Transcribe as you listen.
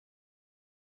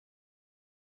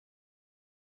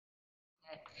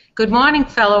Good morning,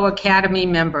 fellow Academy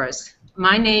members.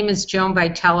 My name is Joan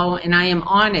Vitello, and I am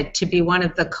honored to be one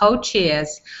of the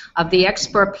co-chairs of the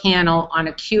expert panel on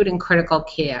acute and critical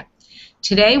care.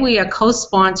 Today, we are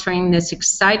co-sponsoring this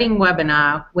exciting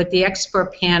webinar with the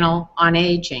expert panel on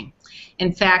aging.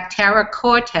 In fact, Tara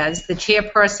Cortez, the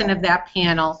chairperson of that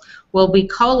panel, will be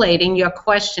collating your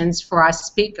questions for our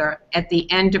speaker at the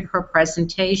end of her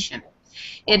presentation.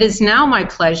 It is now my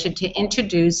pleasure to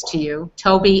introduce to you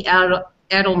Toby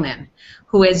Edelman,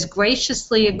 who has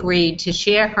graciously agreed to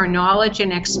share her knowledge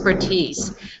and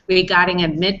expertise regarding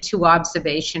admit to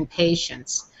observation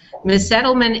patients. Ms.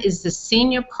 Edelman is the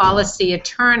Senior Policy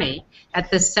Attorney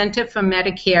at the Center for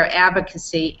Medicare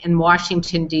Advocacy in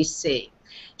Washington, D.C.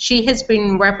 She has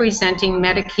been representing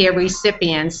Medicare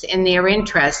recipients in their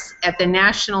interests at the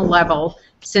national level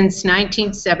since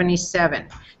 1977.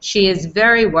 She is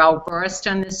very well versed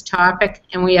on this topic,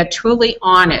 and we are truly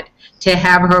honored to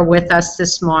have her with us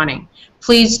this morning.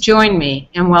 Please join me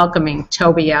in welcoming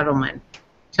Toby Edelman.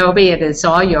 Toby, it is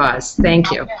all yours.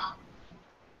 Thank you.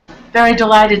 Very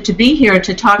delighted to be here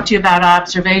to talk to you about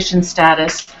observation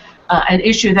status, an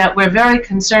issue that we're very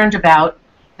concerned about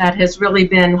that has really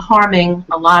been harming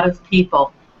a lot of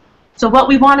people. So what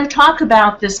we want to talk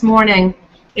about this morning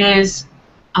is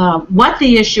what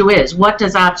the issue is. What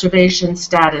does observation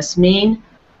status mean?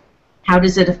 How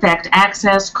does it affect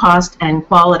access, cost, and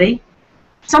quality?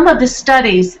 Some of the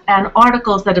studies and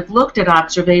articles that have looked at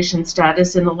observation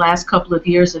status in the last couple of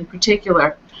years in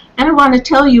particular. And I want to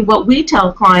tell you what we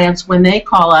tell clients when they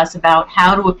call us about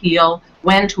how to appeal,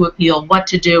 when to appeal, what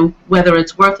to do, whether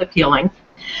it's worth appealing,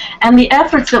 and the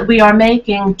efforts that we are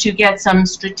making to get some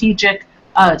strategic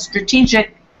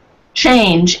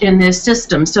change in this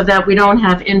system so that we don't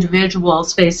have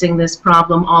individuals facing this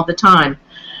problem all the time.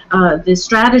 The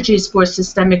strategies for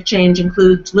systemic change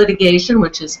include litigation,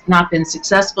 which has not been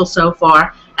successful so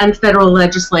far, and federal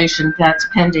legislation that's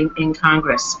pending in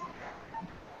Congress.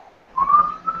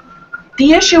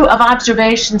 The issue of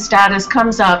observation status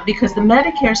comes up because the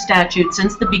Medicare statute,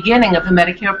 since the beginning of the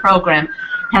Medicare program,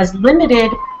 has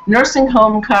limited nursing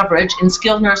home coverage in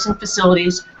skilled nursing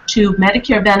facilities to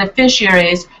Medicare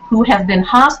beneficiaries who have been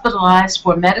hospitalized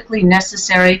for medically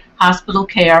necessary hospital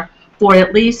care for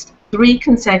at least 3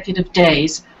 consecutive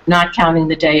days, not counting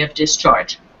the day of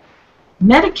discharge.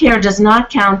 Medicare does not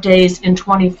count days in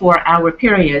 24-hour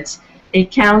periods.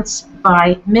 It counts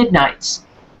by midnights.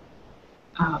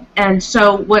 And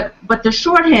so what the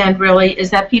shorthand really is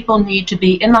that people need to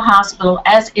be in the hospital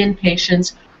as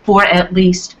inpatients for at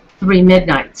least 3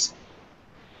 midnights.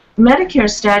 The Medicare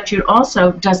statute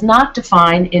also does not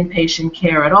define inpatient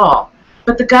care at all,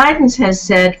 but the guidance has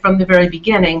said from the very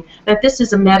beginning that this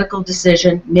is a medical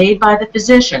decision made by the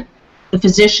physician. The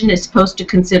physician is supposed to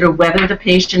consider whether the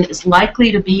patient is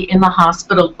likely to be in the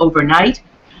hospital overnight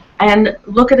and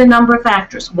look at a number of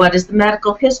factors. What is the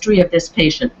medical history of this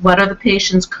patient? What are the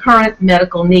patient's current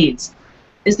medical needs?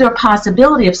 Is there a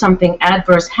possibility of something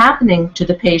adverse happening to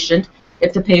the patient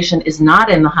if the patient is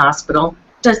not in the hospital?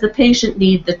 Does the patient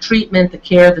need the treatment, the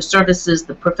care, the services,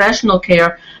 the professional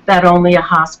care that only a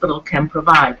hospital can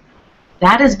provide?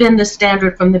 That has been the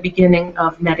standard from the beginning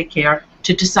of Medicare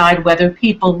to decide whether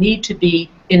people need to be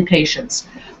inpatients.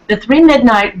 The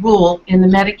 3-midnight rule in the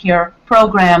Medicare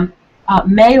program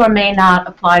may or may not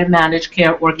apply to managed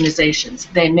care organizations.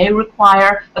 They may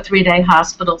require a 3-day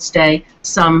hospital stay,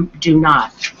 some do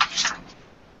not.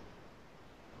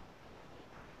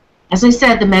 As I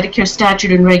said, the Medicare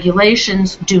statute and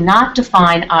regulations do not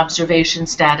define observation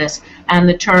status, and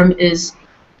the term is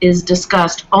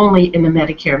discussed only in the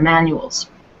Medicare manuals.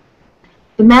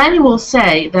 The manuals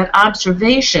say that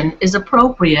observation is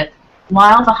appropriate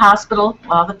while the hospital,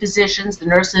 while the physicians, the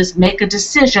nurses make a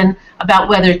decision about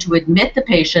whether to admit the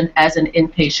patient as an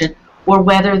inpatient or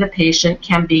whether the patient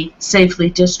can be safely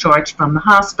discharged from the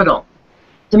hospital.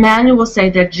 The manuals say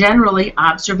that generally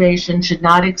observation should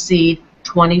not exceed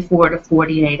 24 to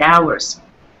 48 hours.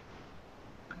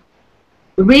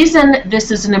 The reason this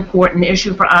is an important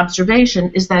issue for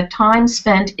observation is that time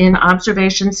spent in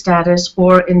observation status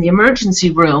or in the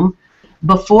emergency room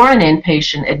before an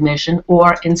inpatient admission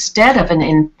or instead of an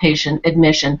inpatient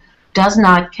admission does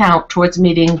not count towards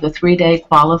meeting the 3-day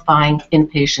qualifying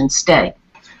inpatient stay.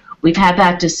 We've had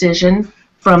that decision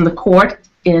from the court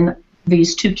in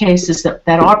these 2 cases that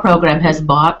our program has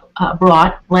brought,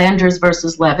 Landers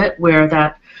versus Levitt, where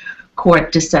that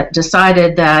court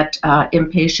decided that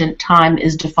inpatient time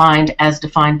is defined as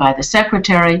defined by the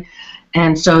secretary,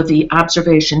 and so the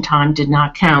observation time did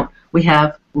not count. We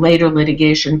have later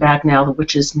litigation back now,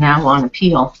 which is now on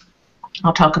appeal.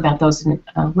 I'll talk about those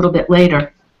a little bit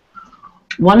later.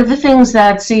 One of the things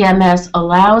that CMS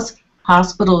allows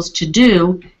hospitals to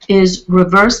do is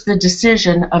reverse the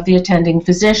decision of the attending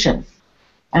physician.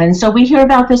 And so we hear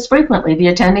about this frequently. The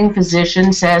attending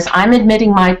physician says, I'm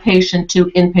admitting my patient to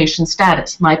inpatient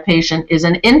status. My patient is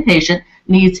an inpatient,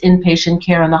 needs inpatient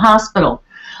care in the hospital.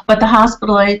 But the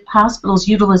hospital's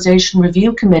utilization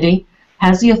review committee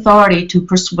has the authority to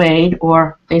persuade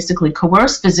or basically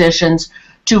coerce physicians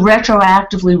to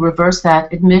retroactively reverse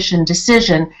that admission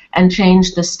decision and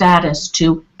change the status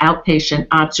to outpatient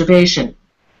observation.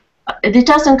 It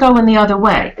doesn't go in the other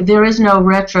way. There is no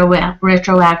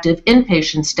retroactive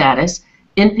inpatient status.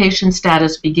 Inpatient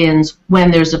status begins when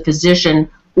there's a physician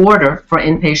order for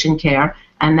inpatient care,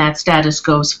 and that status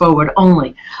goes forward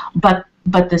only. But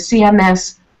the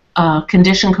CMS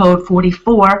Condition Code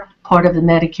 44, part of the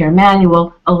Medicare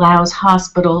manual, allows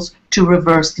hospitals to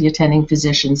reverse the attending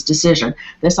physician's decision.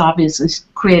 This obviously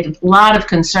created a lot of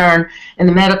concern in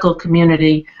the medical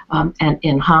community and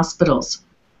in hospitals.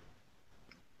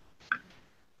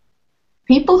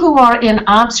 People who are in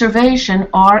observation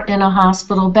are in a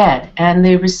hospital bed, and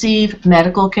they receive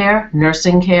medical care,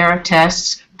 nursing care,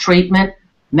 tests, treatment,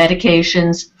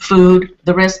 medications, food,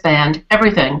 the wristband,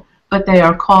 everything, but they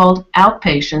are called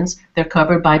outpatients. They're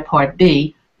covered by Part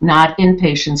B, not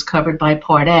inpatients covered by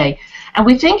Part A. And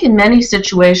we think in many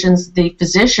situations the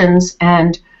physicians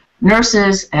and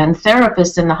nurses and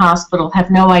therapists in the hospital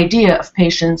have no idea if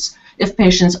patients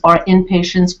are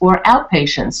inpatients or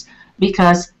outpatients,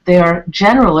 because they are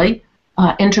generally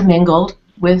intermingled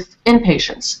with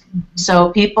inpatients.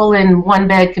 So people in one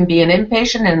bed can be an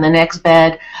inpatient, and in the next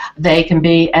bed they can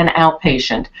be an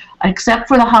outpatient. Except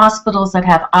for the hospitals that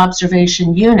have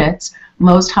observation units,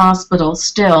 most hospitals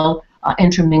still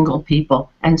intermingle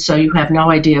people, and so you have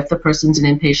no idea if the person's an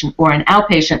inpatient or an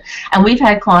outpatient. And we've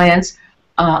had clients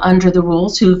under the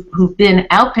rules who've been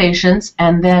outpatients,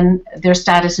 and then their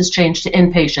status is changed to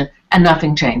inpatient, and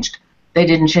nothing changed. They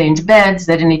didn't change beds,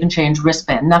 they didn't even change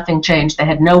wristband, nothing changed. They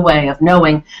had no way of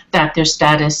knowing that their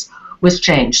status was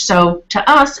changed. So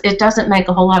to us, it doesn't make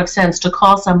a whole lot of sense to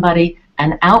call somebody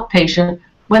an outpatient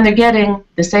when they're getting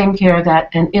the same care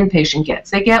that an inpatient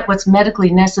gets. They get what's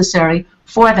medically necessary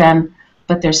for them,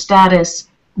 but their status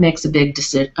makes a big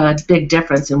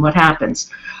difference in what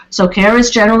happens. So care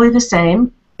is generally the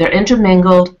same, they're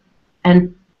intermingled,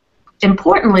 and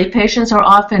importantly, patients are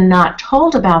often not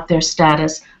told about their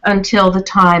status until the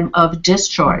time of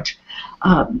discharge.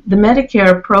 The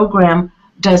Medicare program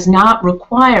does not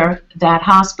require that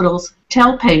hospitals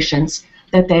tell patients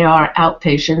that they are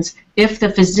outpatients if the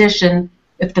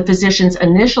physician's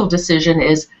initial decision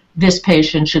is this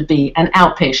patient should be an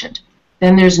outpatient.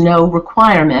 Then there's no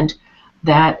requirement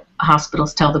that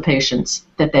hospitals tell the patients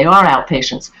that they are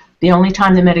outpatients. The only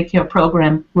time the Medicare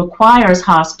program requires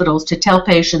hospitals to tell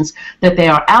patients that they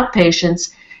are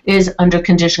outpatients is under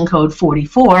Condition Code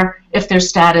 44 if their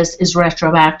status is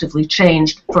retroactively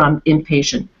changed from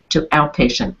inpatient to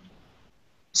outpatient.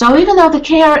 So even though the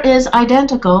care is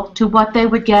identical to what they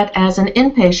would get as an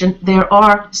inpatient, there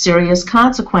are serious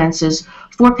consequences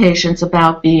for patients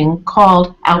about being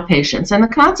called outpatients. And the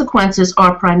consequences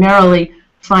are primarily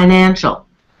financial.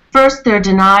 First, they're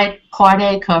denied Part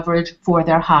A coverage for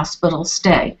their hospital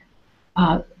stay.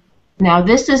 Now,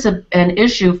 this is an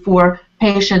issue for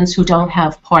patients who don't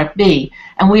have Part B.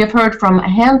 And we have heard from a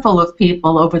handful of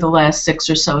people over the last 6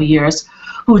 or so years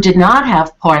who did not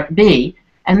have Part B,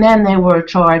 and then they were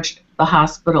charged the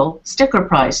hospital sticker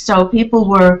price. So people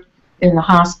were in the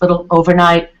hospital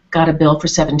overnight, got a bill for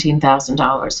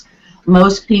 $17,000.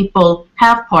 Most people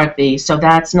have Part B, so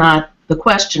that's not the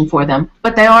question for them,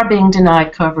 but they are being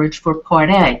denied coverage for Part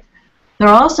A. They're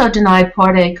also denied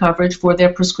Part A coverage for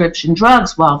their prescription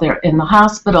drugs while they're in the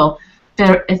hospital.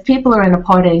 If people are in a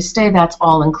Part A stay, that's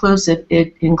all-inclusive.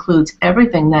 It includes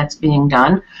everything that's being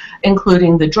done,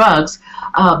 including the drugs.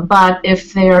 But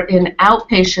if they're in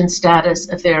outpatient status,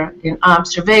 if they're in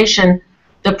observation,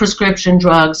 the prescription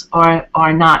drugs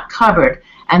are not covered,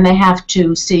 and they have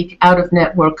to seek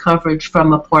out-of-network coverage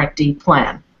from a Part D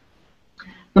plan.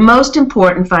 The most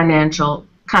important financial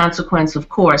consequence, of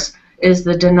course, is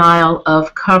the denial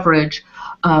of coverage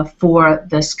for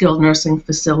the skilled nursing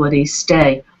facility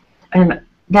stay. And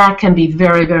that can be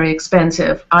very, very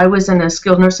expensive. I was in a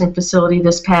skilled nursing facility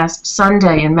this past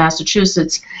Sunday in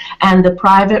Massachusetts, and the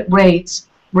private rates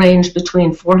range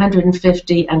between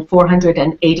 $450 and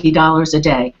 $480 a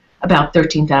day, about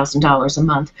 $13,000 a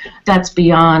month. That's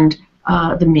beyond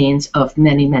the means of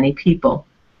many, many people.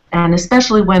 And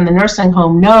especially when the nursing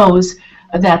home knows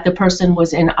that the person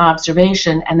was in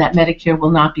observation and that Medicare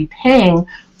will not be paying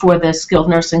for the skilled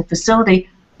nursing facility,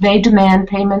 they demand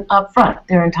payment up front.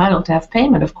 They're entitled to have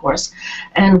payment, of course.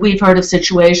 And we've heard of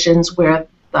situations where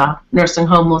the nursing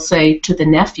home will say to the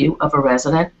nephew of a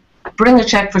resident, bring a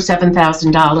check for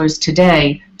 $7,000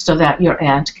 today so that your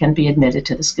aunt can be admitted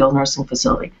to the skilled nursing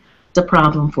facility. It's a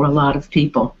problem for a lot of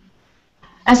people.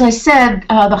 As I said,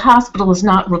 the hospital is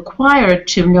not required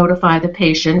to notify the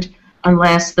patient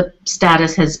unless the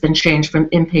status has been changed from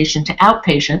inpatient to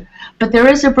outpatient, but there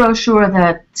is a brochure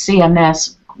that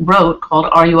CMS wrote called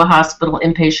Are You a Hospital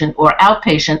Inpatient or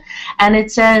Outpatient? And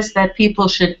it says that people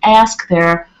should ask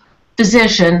their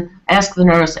physician, ask the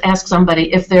nurse, ask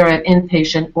somebody if they're an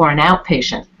inpatient or an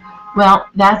outpatient. Well,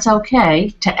 that's okay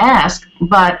to ask,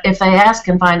 but if they ask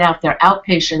and find out they're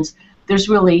outpatients, there's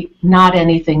really not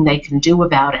anything they can do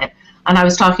about it. And I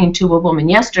was talking to a woman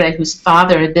yesterday whose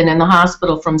father had been in the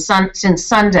hospital since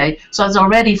Sunday, so it's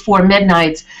already 4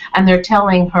 midnights, and they're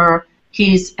telling her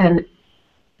he is an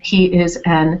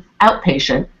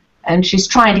outpatient, and she's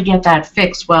trying to get that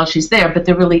fixed while she's there, but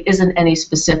there really isn't any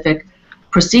specific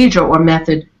procedure or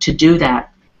method to do that.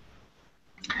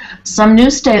 Some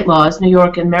new state laws, New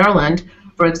York and Maryland,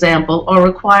 for example, are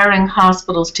requiring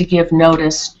hospitals to give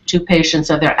notice to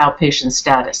patients of their outpatient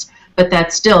status, but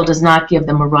that still does not give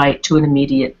them a right to an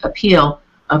immediate appeal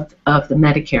of the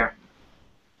Medicare.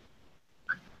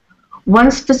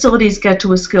 Once facilities get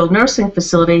to a skilled nursing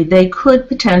facility, they could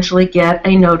potentially get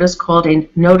a notice called a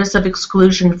Notice of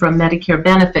Exclusion from Medicare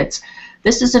Benefits.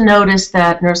 This is a notice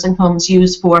that nursing homes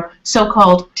use for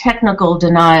so-called technical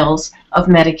denials of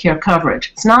Medicare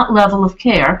coverage. It's not level of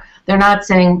care. They're not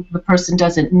saying the person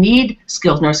doesn't need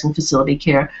skilled nursing facility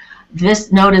care.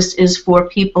 This notice is for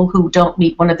people who don't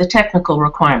meet one of the technical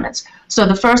requirements. So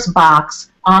the first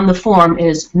box on the form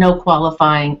is no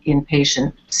qualifying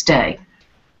inpatient stay.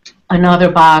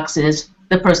 Another box is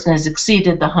the person has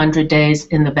exceeded the 100 days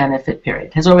in the benefit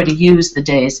period, has already used the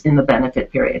days in the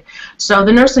benefit period. So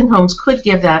the nursing homes could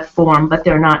give that form, but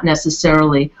they're not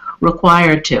necessarily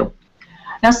required to.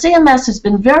 Now, CMS has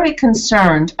been very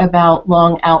concerned about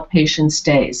long outpatient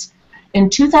stays. In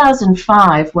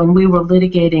 2005, when we were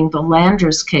litigating the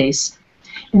Landers case,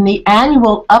 in the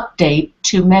annual update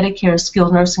to Medicare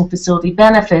skilled nursing facility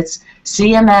benefits,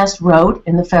 CMS wrote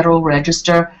in the Federal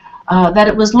Register that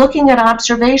it was looking at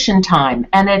observation time,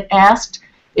 and it asked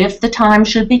if the time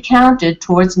should be counted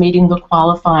towards meeting the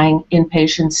qualifying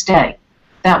inpatient stay.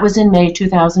 That was in May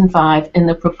 2005 in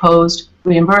the proposed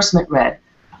reimbursement red.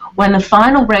 When the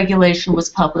final regulation was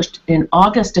published in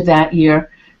August of that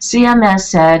year, CMS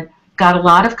said, got a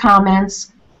lot of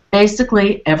comments.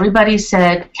 Basically, everybody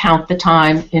said count the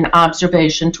time in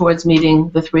observation towards meeting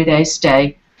the 3-day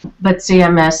stay, but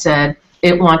CMS said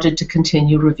it wanted to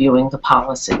continue reviewing the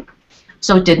policy.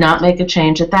 So it did not make a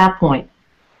change at that point.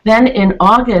 Then in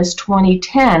August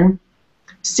 2010,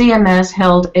 CMS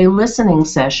held a listening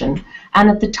session, and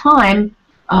at the time,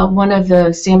 one of the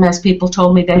CMS people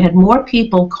told me they had more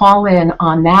people call in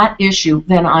on that issue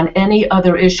than on any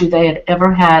other issue they had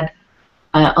ever had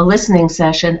a listening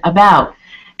session about.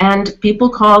 And people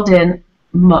called in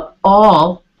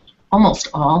almost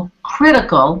all,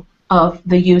 critical of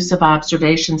the use of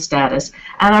observation status.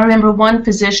 And I remember one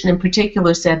physician in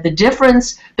particular said the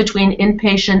difference between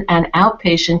inpatient and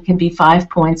outpatient can be 5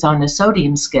 points on the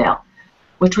sodium scale,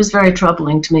 which was very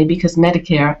troubling to me because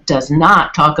Medicare does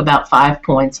not talk about 5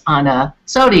 points on a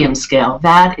sodium scale.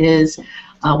 That is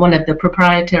one of the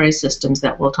proprietary systems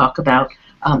that we'll talk about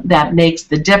that makes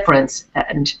the difference,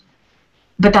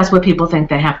 but that's what people think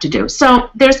they have to do. So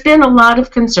there's been a lot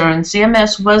of concern.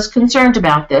 CMS was concerned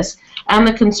about this, and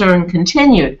the concern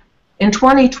continued. In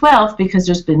 2012, because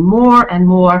there's been more and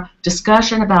more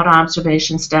discussion about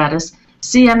observation status,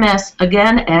 CMS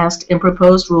again asked in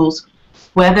proposed rules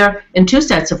whether, in 2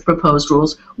 sets of proposed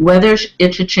rules, whether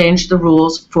it should change the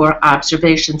rules for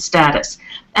observation status.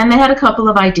 And they had a couple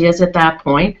of ideas at that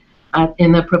point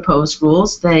in the proposed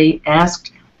rules. They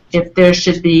asked if there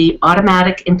should be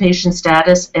automatic inpatient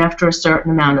status after a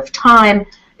certain amount of time,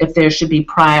 if there should be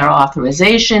prior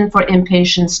authorization for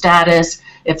inpatient status,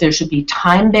 if there should be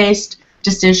time-based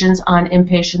decisions on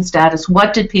inpatient status.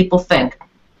 What did people think?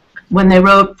 When they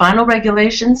wrote final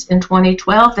regulations in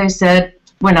 2012, they said,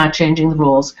 we're not changing the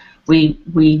rules.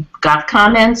 We got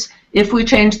comments. If we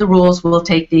change the rules, we'll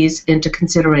take these into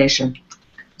consideration.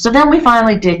 So then we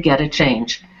finally did get a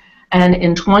change. And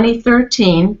in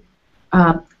 2013,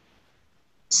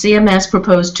 CMS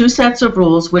proposed 2 sets of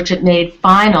rules, which it made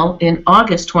final in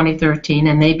August 2013,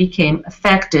 and they became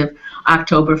effective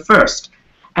October 1st.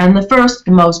 And the first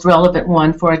and most relevant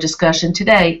one for our discussion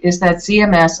today is that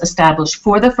CMS established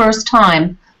for the first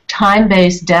time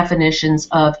time-based definitions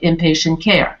of inpatient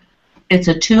care. It's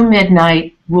a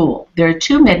 2-midnight rule. There are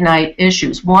 2 midnight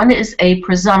issues. One is a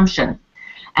presumption,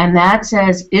 and that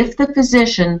says if the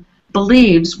physician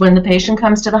believes when the patient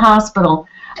comes to the hospital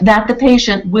that the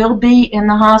patient will be in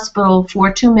the hospital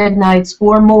for 2 midnights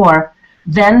or more,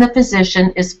 then the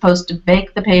physician is supposed to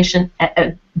make the patient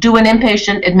do an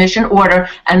inpatient admission order,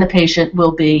 and the patient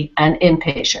will be an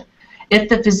inpatient. If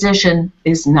the physician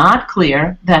is not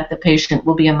clear that the patient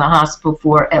will be in the hospital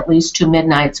for at least 2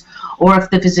 midnights, or if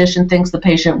the physician thinks the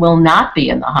patient will not be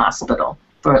in the hospital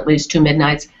for at least 2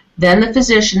 midnights, then the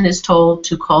physician is told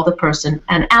to call the person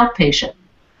an outpatient.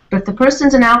 But if the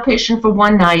person's an outpatient for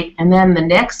 1 night, and then the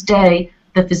next day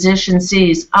the physician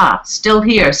sees, still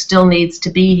here, still needs to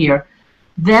be here,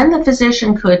 then the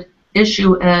physician could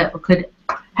could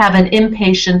have an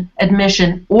inpatient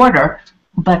admission order,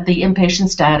 but the inpatient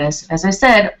status, as I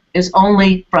said, is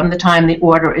only from the time the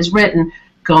order is written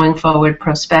going forward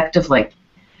prospectively.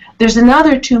 There's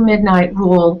another 2 midnight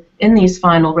rule in these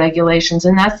final regulations,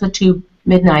 and that's the 2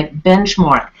 midnight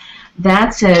benchmark.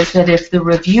 That says that if the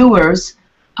reviewers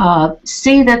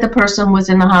see that the person was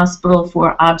in the hospital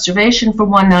for observation for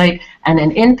 1 night and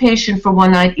an inpatient for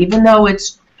 1 night, even though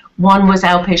one was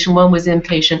outpatient, one was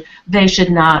inpatient, they should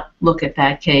not look at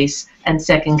that case and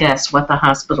second guess what the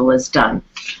hospital has done.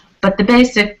 But the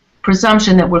basic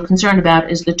presumption that we're concerned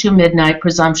about is the 2 midnight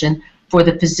presumption for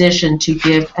the physician to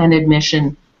give an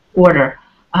admission order.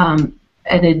 And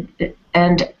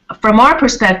from our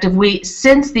perspective,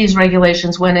 since these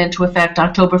regulations went into effect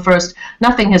October 1st,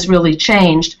 nothing has really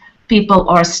changed. People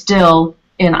are still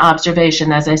in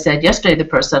observation. As I said yesterday, the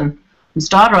person whose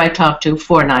daughter I talked to,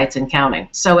 4 nights and counting.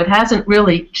 So it hasn't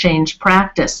really changed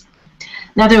practice.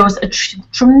 Now, there was a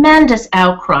tremendous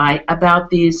outcry about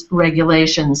these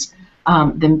regulations.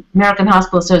 The American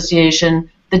Hospital Association,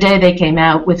 the day they came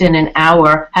out, within an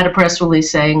hour, had a press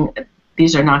release saying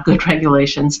these are not good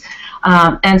regulations.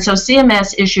 And so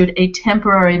CMS issued a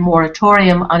temporary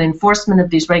moratorium on enforcement of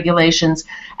these regulations,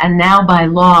 and now by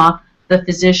law, the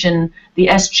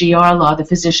SGR law, the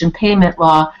physician payment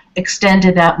law,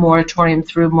 extended that moratorium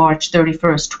through March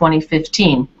 31st,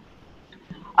 2015.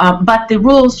 But the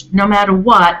rules, no matter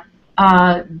what,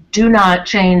 do not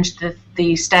change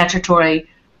the statutory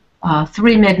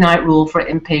 3 midnight rule for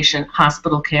inpatient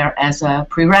hospital care as a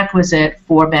prerequisite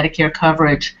for Medicare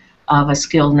coverage of a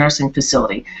skilled nursing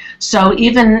facility. So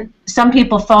even some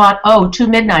people thought, 2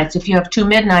 midnights, if you have 2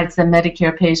 midnights, then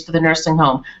Medicare pays for the nursing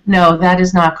home. No, that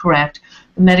is not correct.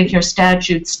 The Medicare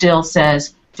statute still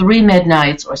says 3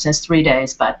 midnights, or says 3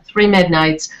 days, but 3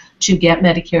 midnights to get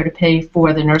Medicare to pay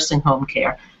for the nursing home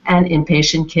care. And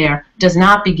inpatient care does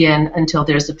not begin until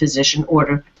there's a physician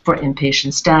order for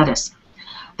inpatient status.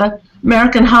 The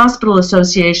American Hospital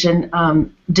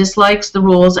Association dislikes the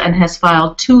rules and has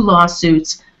filed 2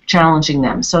 lawsuits challenging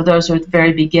them. So those are at the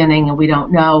very beginning, and we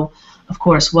don't know, of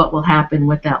course, what will happen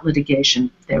with that litigation.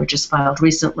 They were just filed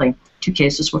recently. 2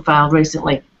 cases were filed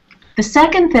recently. The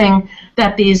second thing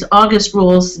that these August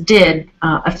rules did,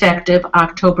 effective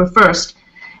October 1st,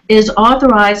 is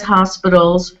authorize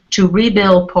hospitals to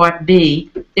rebill Part B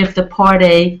if the Part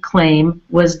A claim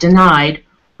was denied,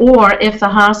 or if the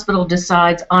hospital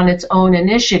decides on its own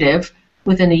initiative,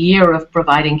 within a year of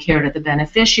providing care to the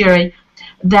beneficiary,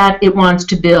 that it wants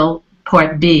to bill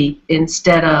Part B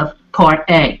instead of Part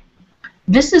A.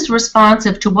 This is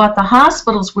responsive to what the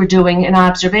hospitals were doing in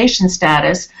observation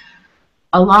status.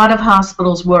 A lot of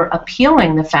hospitals were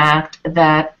appealing the fact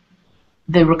that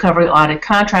the recovery audit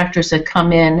contractors had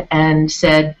come in and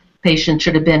said patient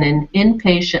should have been an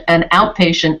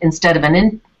outpatient instead of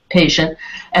an inpatient,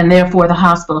 and therefore the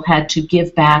hospital had to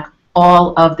give back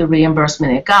all of the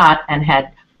reimbursement it got and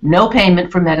had no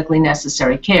payment for medically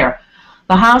necessary care.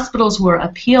 The hospitals were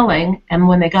appealing, and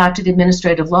when they got to the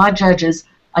administrative law judges,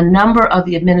 a number of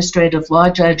the administrative law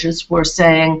judges were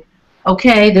saying,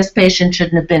 okay, this patient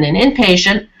shouldn't have been an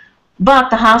inpatient, but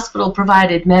the hospital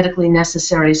provided medically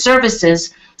necessary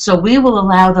services, so we will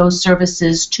allow those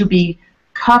services to be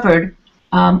covered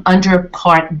under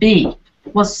Part B.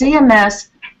 Well, CMS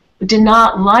did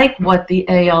not like what the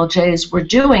ALJs were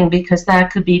doing because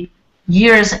that could be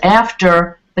years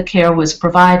after the care was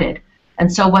provided.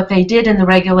 And so what they did in the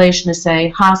regulation is say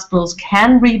hospitals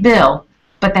can rebill,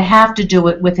 but they have to do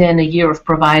it within a year of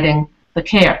providing the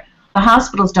care. The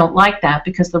hospitals don't like that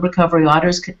because the recovery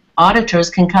auditors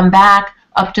can come back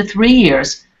up to 3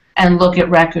 years and look at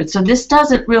records. So this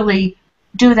doesn't really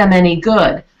do them any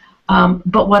good.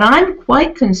 But what I'm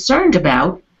quite concerned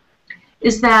about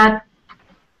is that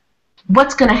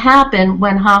what's going to happen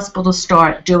when hospitals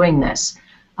start doing this.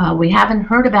 We haven't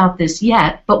heard about this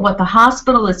yet, but what the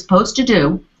hospital is supposed to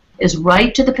do is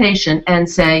write to the patient and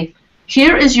say,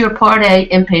 here is your Part A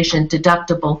inpatient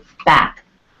deductible back.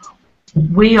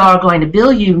 We are going to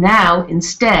bill you now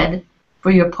instead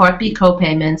for your Part B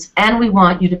copayments, and we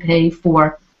want you to pay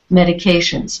for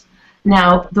medications.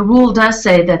 Now, the rule does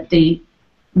say that the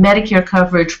Medicare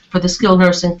coverage for the skilled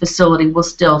nursing facility will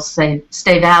still stay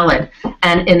valid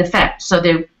and in effect. So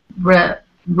the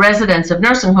residents of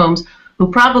nursing homes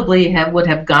who probably would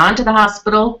have gone to the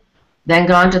hospital, then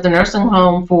gone to the nursing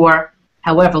home for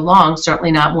however long,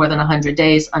 certainly not more than 100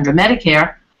 days under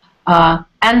Medicare,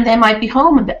 and they might be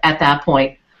home at that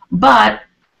point, but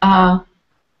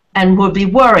and would be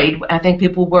worried. I think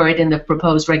people worried in the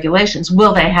proposed regulations,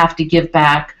 will they have to give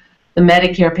back the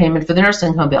Medicare payment for the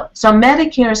nursing home bill? So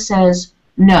Medicare says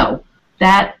no,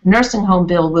 that nursing home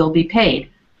bill will be paid.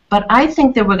 But I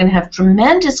think that we're going to have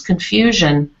tremendous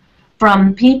confusion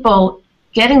from people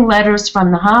getting letters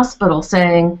from the hospital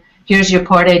saying, here's your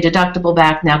Part A deductible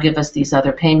back, now give us these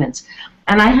other payments.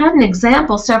 And I had an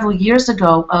example several years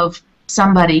ago of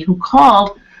somebody who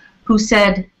called who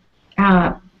said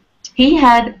he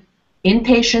had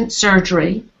inpatient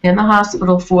surgery in the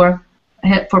hospital for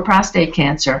prostate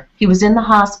cancer. He was in the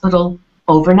hospital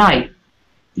overnight.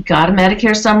 He got a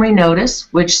Medicare summary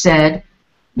notice which said,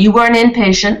 you were an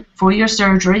inpatient for your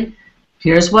surgery.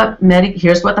 Here's what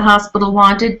the hospital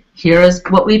wanted. Here is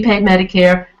what we paid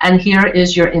Medicare, and here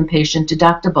is your inpatient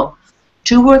deductible.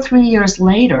 2 or 3 years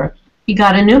later, he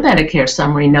got a new Medicare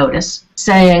summary notice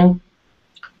saying,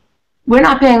 we're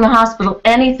not paying the hospital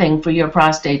anything for your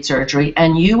prostate surgery,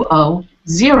 and you owe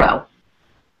 $0.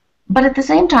 But at the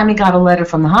same time, he got a letter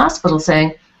from the hospital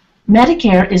saying,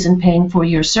 Medicare isn't paying for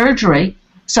your surgery,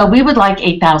 so we would like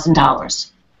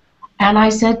 $8,000. And I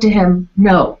said to him,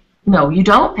 no, you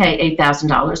don't pay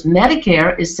 $8,000.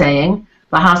 Medicare is saying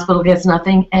the hospital gets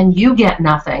nothing and you get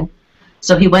nothing.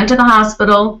 So he went to the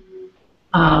hospital,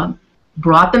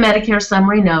 brought the Medicare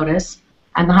summary notice,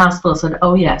 and the hospital said,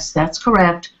 oh yes, that's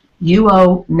correct. You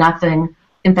owe nothing.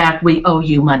 In fact, we owe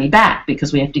you money back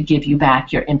because we have to give you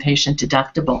back your inpatient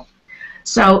deductible.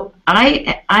 So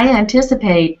I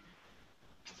anticipate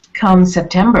come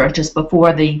September, just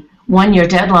before the one-year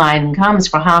deadline comes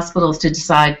for hospitals to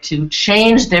decide to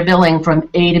change their billing from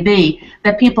A to B,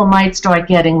 that people might start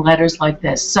getting letters like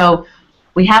this. So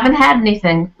we haven't had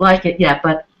anything like it yet,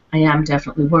 but I am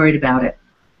definitely worried about it.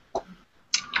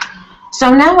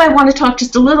 So now I want to talk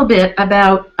just a little bit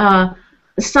about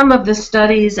some of the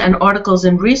studies and articles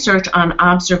and research on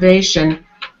observation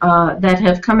that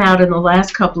have come out in the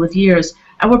last couple of years.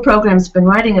 Our program's been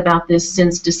writing about this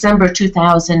since December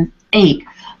 2008.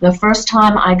 The first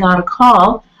time I got a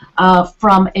call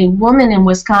from a woman in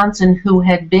Wisconsin who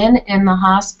had been in the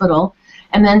hospital,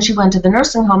 and then she went to the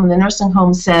nursing home, and the nursing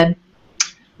home said,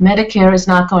 Medicare is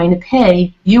not going to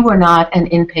pay. You were not an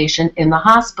inpatient in the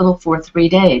hospital for 3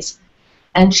 days.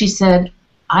 And she said,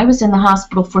 I was in the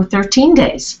hospital for 13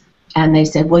 days. And they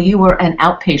said, well, you were an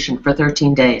outpatient for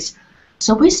 13 days.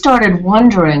 So we started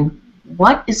wondering,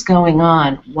 what is going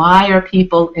on? Why are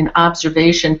people in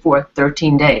observation for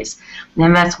 13 days?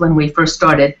 And that's when we first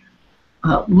started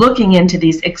looking into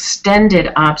these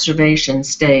extended observation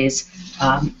stays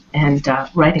and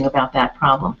writing about that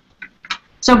problem.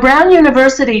 So Brown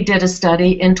University did a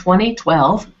study in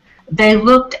 2012. They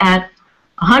looked at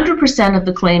 100% of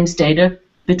the claims data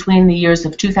between the years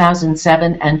of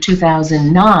 2007 and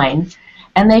 2009,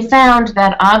 and they found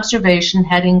that observation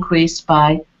had increased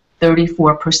by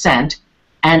 34%,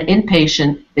 and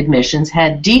inpatient admissions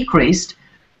had decreased.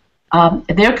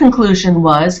 Their conclusion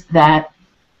was that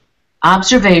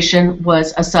observation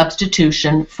was a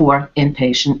substitution for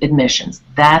inpatient admissions.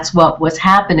 That's what was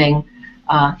happening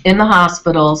in the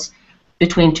hospitals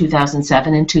between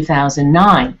 2007 and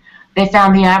 2009. They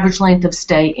found the average length of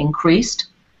stay increased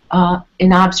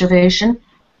in observation,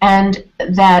 and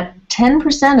that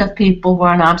 10% of people were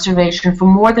on observation for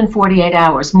more than 48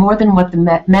 hours, more than what the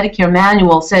Medicare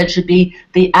manual said should be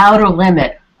the outer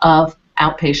limit of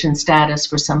outpatient status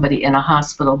for somebody in a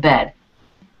hospital bed.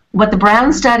 What the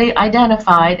Brown study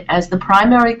identified as the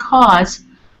primary cause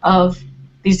of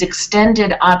these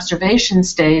extended observation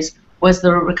stays was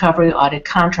the Recovery Audit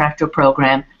Contractor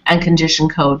Program and Condition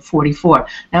Code 44.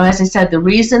 Now, as I said, the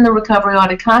reason the Recovery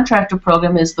Audit Contractor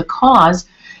Program is the cause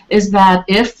is that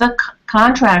if the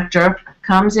contractor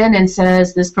comes in and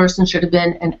says this person should have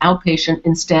been an outpatient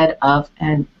instead of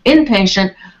an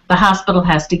inpatient, the hospital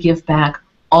has to give back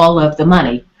all of the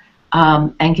money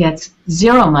and gets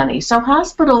zero money. So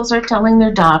hospitals are telling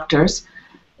their doctors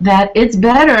that it's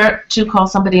better to call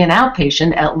somebody an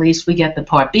outpatient. At least we get the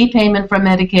Part B payment from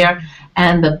Medicare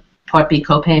and the Part B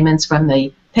co-payments from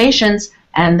the patients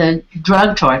and the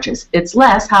drug charges. It's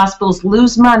less. Hospitals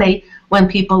lose money when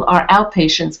people are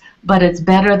outpatients, but it's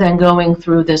better than going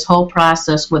through this whole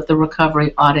process with the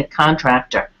recovery audit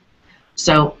contractor.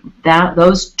 So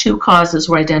those two causes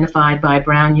were identified by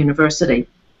Brown University.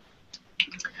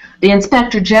 The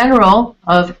Inspector General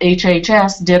of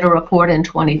HHS did a report in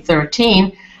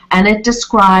 2013, and it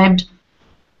described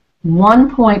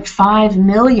 1.5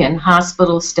 million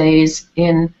hospital stays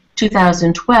in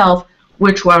 2012,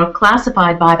 which were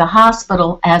classified by the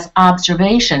hospital as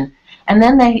observation. And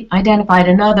then they identified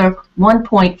another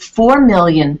 1.4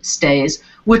 million stays,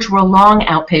 which were long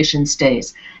outpatient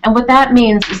stays. And what that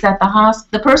means is that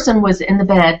the person was in the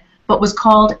bed, but was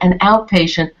called an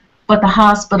outpatient, but the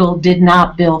hospital did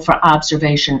not bill for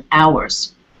observation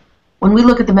hours. When we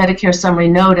look at the Medicare summary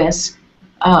notice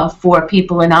for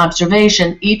people in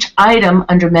observation, each item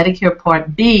under Medicare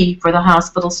Part B for the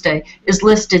hospital stay is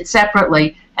listed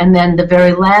separately, and then the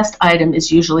very last item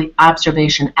is usually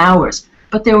observation hours.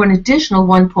 But there were an additional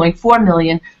 1.4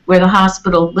 million where the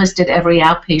hospital listed every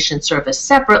outpatient service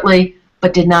separately,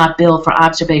 but did not bill for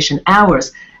observation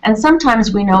hours. And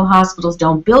sometimes we know hospitals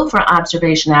don't bill for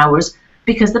observation hours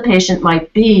because the patient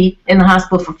might be in the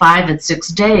hospital for 5 and 6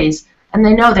 days, and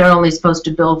they know they're only supposed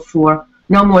to bill for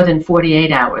no more than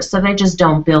 48 hours, so they just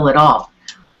don't bill at all.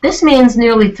 This means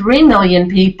nearly 3 million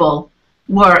people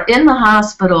were in the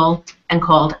hospital and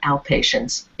called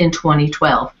outpatients in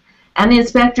 2012. And the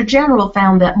Inspector General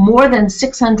found that more than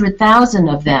 600,000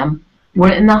 of them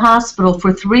were in the hospital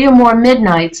for 3 or more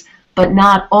midnights, but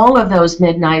not all of those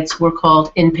midnights were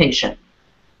called inpatient.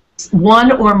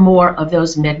 1 or more of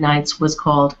those midnights was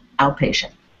called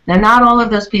outpatient. Now, not all of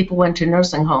those people went to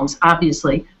nursing homes,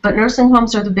 obviously, but nursing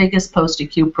homes are the biggest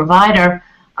post-acute provider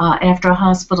after a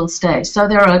hospital stay. So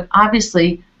there are,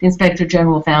 obviously, the Inspector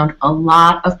General found a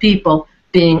lot of people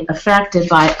being affected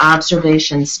by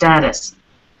observation status.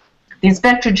 The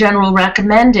Inspector General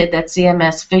recommended that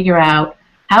CMS figure out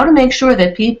how to make sure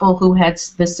that people who had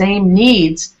the same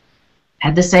needs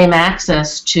had the same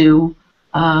access to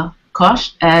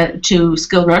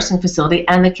skilled nursing facility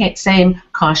and the same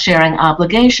cost-sharing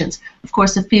obligations. Of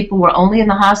course, if people were only in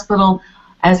the hospital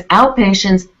as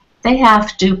outpatients, they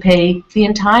have to pay the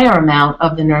entire amount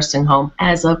of the nursing home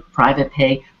as a private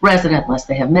pay resident, unless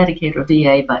they have Medicaid or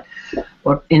VA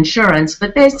or insurance.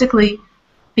 But basically,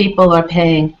 people are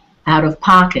paying out of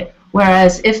pocket.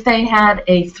 Whereas if they had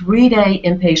a 3-day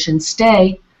inpatient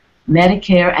stay,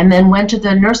 Medicare, and then went to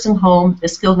the nursing home, the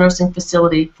skilled nursing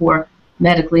facility for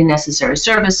medically necessary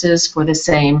services for the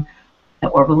same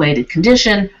or related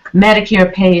condition,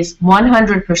 Medicare pays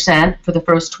 100% for the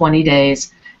first 20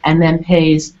 days and then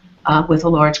pays with a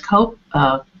large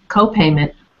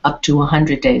co-payment up to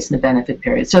 100 days in the benefit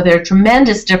period. So there are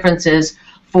tremendous differences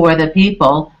for the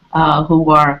people who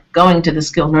are going to the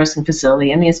skilled nursing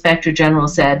facility, and the Inspector General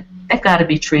said they've got to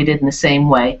be treated in the same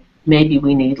way. Maybe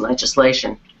we need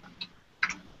legislation.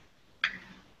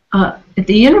 At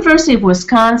the University of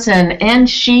Wisconsin, Ann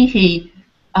Sheehy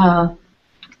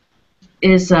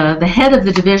is the head of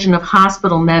the Division of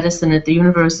Hospital Medicine at the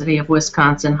University of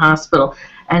Wisconsin Hospital,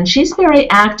 and she's very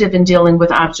active in dealing with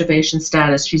observation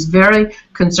status. She's very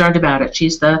concerned about it.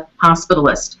 She's the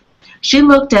hospitalist. She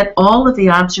looked at all of the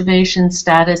observation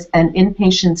status and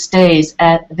inpatient stays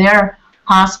at their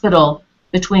hospital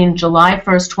between July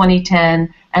 1st,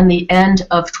 2010 and the end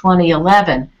of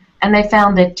 2011. And they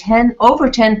found that over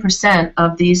 10%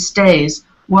 of these stays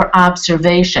were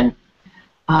observation,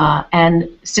 and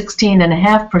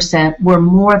 16.5% were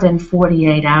more than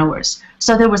 48 hours.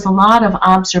 So there was a lot of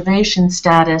observation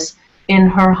status in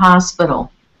her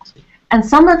hospital. And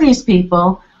some of these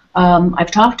people,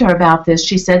 I've talked to her about this,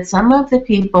 she said some of the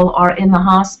people are in the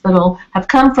hospital, have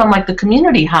come from like the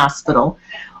community hospital,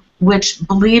 which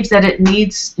believes that it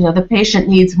needs, the patient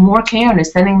needs more care and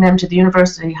is sending them to the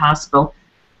university hospital.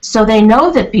 So they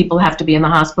know that people have to be in the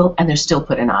hospital, and they're still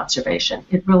put in observation.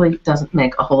 It really doesn't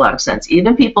make a whole lot of sense.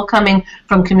 Even people coming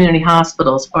from community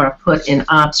hospitals are put in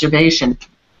observation.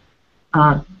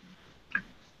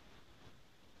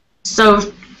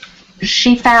 So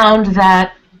she found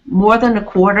that more than a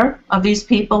quarter of these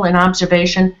people in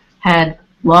observation had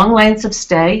long lengths of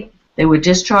stay. They were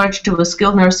discharged to a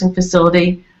skilled nursing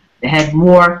facility. They had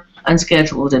more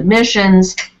unscheduled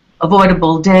admissions,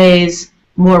 avoidable days,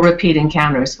 more repeat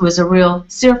encounters. It was a really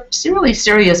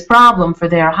serious problem for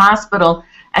their hospital,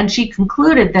 and she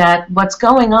concluded that what's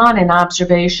going on in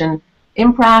observation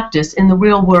in practice in the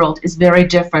real world is very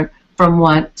different from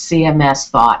what CMS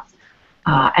thought.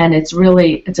 And it's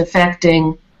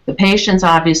affecting the patients,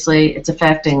 obviously, it's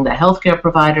affecting the healthcare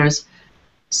providers,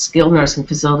 skilled nursing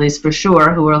facilities for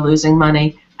sure, who are losing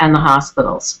money, and the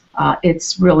hospitals.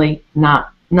 It's really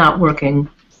not working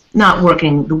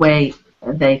the way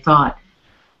they thought.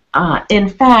 In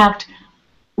fact,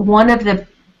 one of the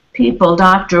people,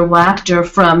 Dr. Wachter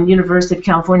from University of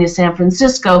California, San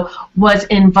Francisco, was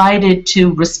invited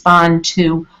to respond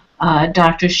to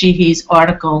Dr. Sheehy's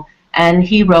article, and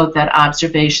he wrote that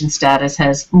observation status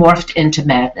has morphed into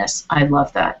madness. I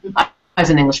love that. I was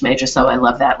an English major, so I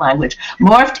love that language.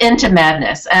 Morphed into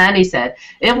madness. And he said,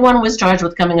 if one was charged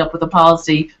with coming up with a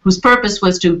policy whose purpose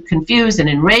was to confuse and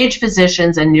enrage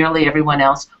physicians and nearly everyone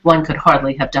else, one could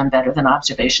hardly have done better than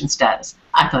observation status.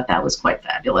 I thought that was quite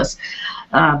fabulous.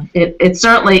 It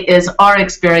certainly is our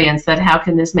experience that how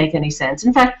can this make any sense?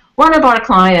 In fact, one of our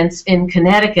clients in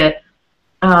Connecticut,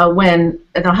 when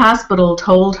the hospital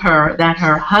told her that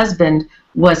her husband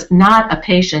was not a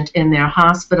patient in their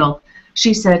hospital,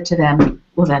 she said to them,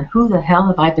 well then, who the hell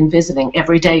have I been visiting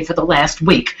every day for the last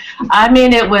week? I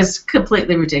mean, it was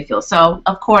completely ridiculous. So,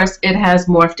 of course, it has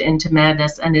morphed into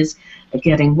madness and is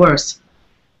getting worse.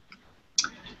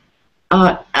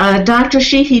 Dr.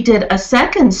 Sheehy did a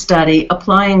second study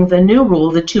applying the new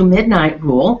rule, the 2 midnight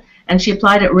rule, and she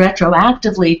applied it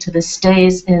retroactively to the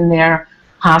stays in their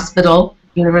hospital,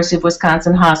 University of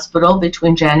Wisconsin Hospital,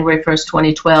 between January 1st,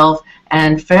 2012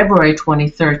 and February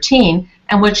 2013.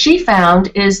 And what she found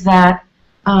is that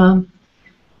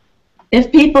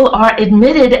if people are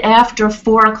admitted after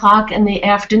 4 o'clock in the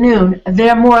afternoon,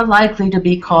 they're more likely to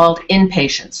be called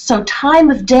inpatients. So time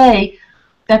of day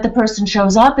that the person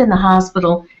shows up in the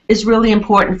hospital is really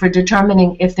important for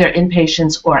determining if they're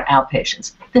inpatients or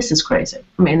outpatients. This is crazy.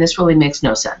 I mean, this really makes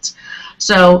no sense.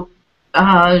 So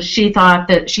she found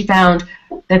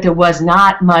that there was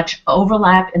not much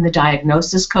overlap in the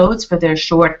diagnosis codes for their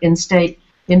short in-state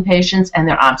inpatients and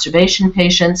their observation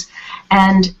patients,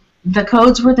 and the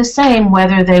codes were the same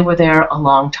whether they were there a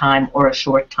long time or a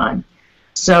short time.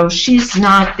 So she's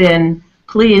not been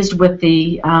pleased with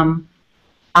the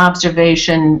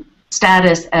observation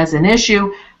status as an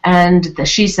issue, and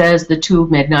she says the 2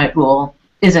 midnight rule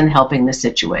isn't helping the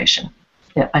situation.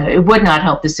 It would not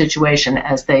help the situation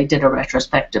as they did a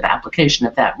retrospective application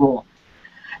of that rule.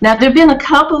 Now, there have been a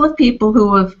couple of people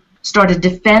who have started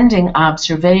defending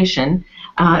observation,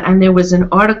 and there was an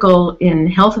article in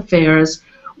Health Affairs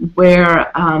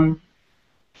where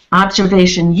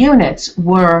observation units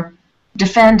were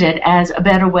defended as a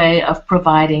better way of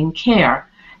providing care.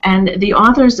 And the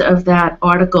authors of that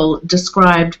article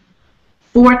described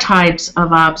 4 types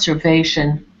of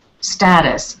observation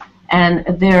status. And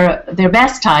their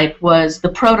best type was the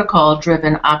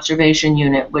protocol-driven observation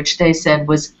unit, which they said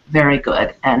was very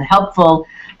good and helpful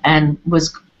and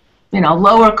was,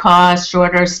 lower cost,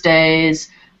 shorter stays,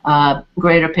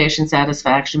 greater patient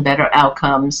satisfaction, better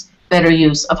outcomes, better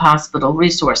use of hospital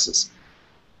resources.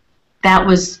 That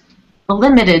was a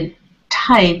limited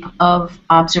type of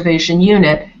observation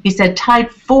unit. He said type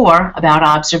 4 about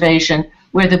observation,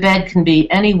 where the bed can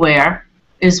be anywhere,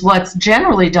 is what's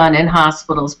generally done in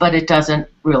hospitals, but it doesn't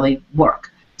really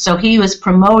work. So he was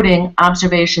promoting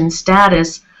observation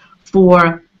status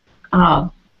for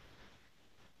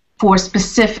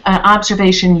specific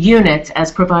observation units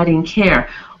as providing care.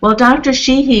 Well, Dr.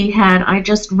 Sheehy I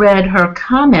just read her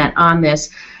comment on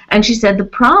this, and she said the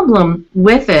problem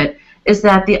with it is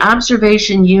that the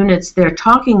observation units they're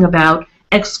talking about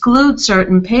exclude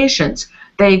certain patients.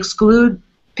 They exclude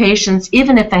patients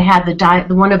even if they had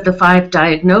one of the 5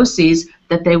 diagnoses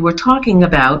that they were talking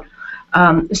about.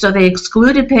 So they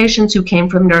excluded patients who came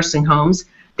from nursing homes,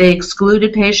 they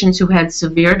excluded patients who had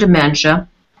severe dementia,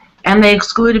 and they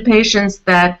excluded patients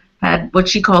that had what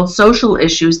she called social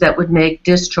issues that would make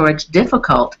discharge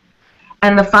difficult.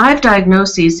 And the 5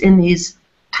 diagnoses in these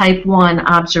type 1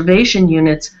 observation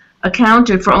units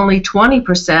accounted for only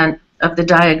 20% of the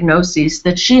diagnoses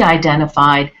that she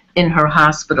identified in her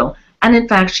hospital. And in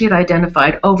fact, she had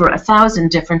identified over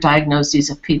 1,000 different diagnoses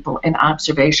of people in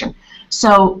observation.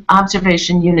 So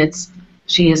observation units,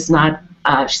 she said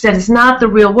it's not the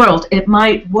real world. It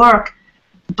might work,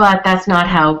 but that's not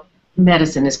how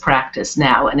medicine is practiced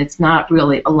now, and it's not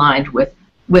really aligned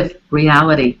with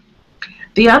reality.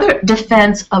 The other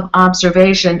defense of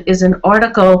observation is an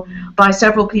article by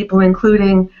several people,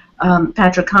 including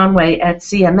Patrick Conway at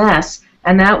CMS,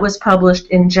 and that was published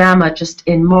in JAMA just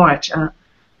in March,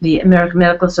 the American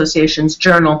Medical Association's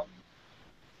journal.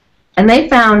 And they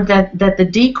found that the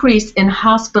decrease in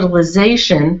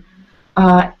hospitalization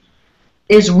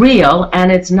is real,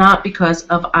 and it's not because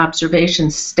of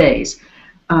observation stays.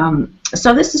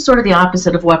 So this is sort of the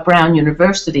opposite of what Brown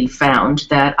University found,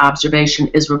 that observation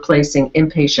is replacing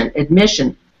inpatient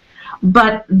admission.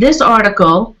 But this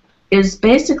article is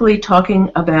basically talking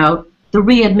about the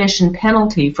readmission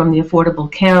penalty from the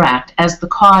Affordable Care Act as the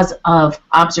cause of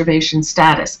observation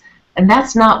status. And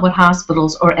that's not what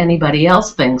hospitals or anybody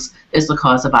else thinks is the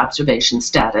cause of observation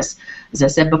status. As I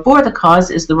said before, the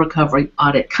cause is the recovery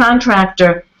audit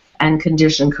contractor and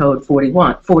condition code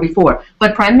 44.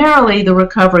 But primarily the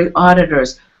recovery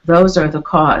auditors, those are the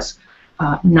cause,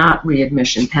 not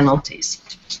readmission penalties.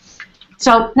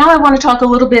 So now I want to talk a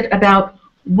little bit about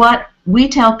what we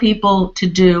tell people to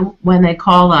do when they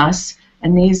call us,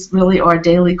 and these really are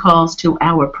daily calls to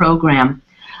our program.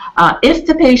 If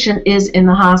the patient is in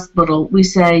the hospital, we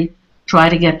say try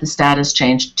to get the status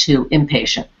changed to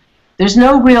inpatient. There's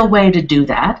no real way to do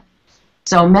that.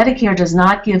 So Medicare does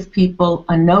not give people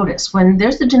a notice. When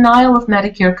there's a denial of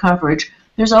Medicare coverage,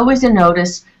 there's always a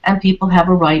notice, and people have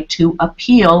a right to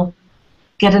appeal,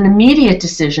 get an immediate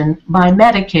decision by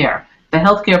Medicare. The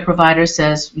healthcare provider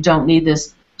says you don't need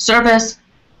this service,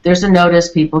 there's a notice,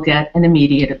 people get an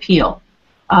immediate appeal.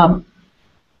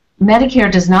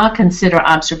 Medicare does not consider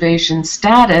observation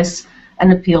status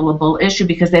an appealable issue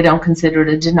because they don't consider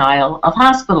it a denial of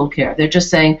hospital care. They're just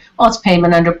saying, well, it's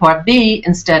payment under Part B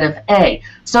instead of A.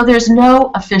 So there's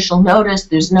no official notice,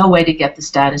 there's no way to get the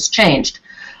status changed.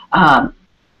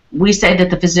 We say that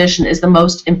the physician is the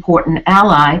most important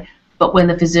ally, but when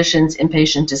the physician's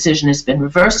inpatient decision has been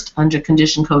reversed under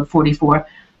condition code 44,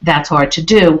 that's hard to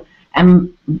do.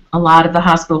 And a lot of the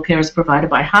hospital care is provided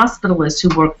by hospitalists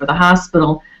who work for the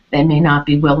hospital. They may not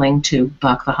be willing to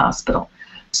buck the hospital.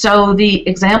 So the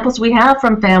examples we have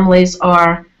from families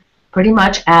are pretty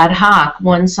much ad hoc.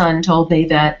 One son told me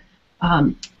that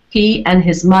he and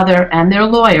his mother and their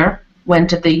lawyer went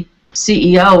to the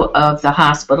CEO of the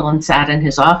hospital and sat in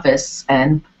his office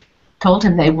and told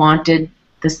him they wanted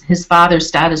his father's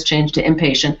status changed to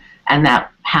inpatient, and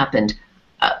that happened.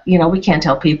 You know, we can't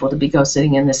tell people to go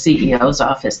sitting in the CEO's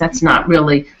office. That's not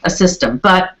really a system.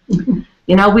 But,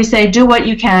 you know, we say do what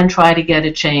you can, try to get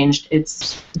it changed.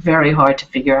 It's very hard to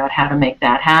figure out how to make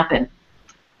that happen.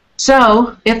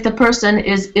 So if the person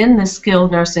is in the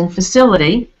skilled nursing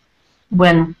facility,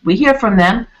 when we hear from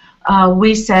them,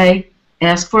 we say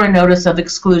ask for a notice of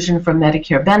exclusion from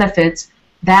Medicare benefits.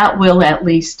 That will at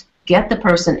least get the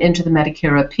person into the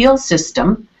Medicare appeal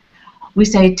system. We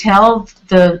say tell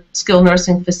the skilled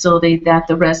nursing facility that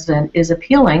the resident is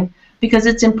appealing because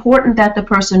it's important that the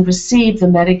person receive the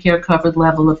Medicare covered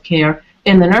level of care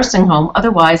in the nursing home.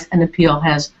 Otherwise, an appeal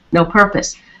has no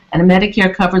purpose. And a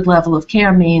Medicare covered level of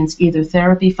care means either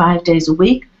therapy 5 days a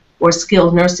week or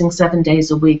skilled nursing 7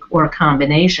 days a week or a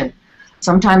combination.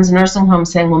 Sometimes nursing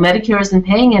homes saying, well, Medicare isn't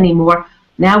paying anymore.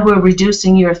 Now we're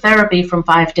reducing your therapy from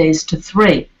 5 days to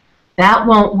 3. That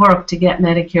won't work to get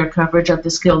Medicare coverage of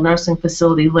the skilled nursing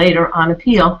facility later on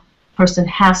appeal. Person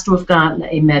has to have gotten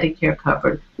a Medicare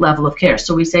covered level of care.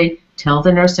 So we say, tell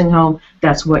the nursing home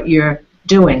that's what you're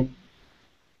doing.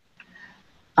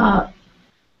 Now,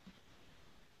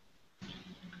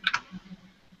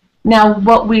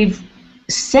 what we've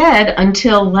said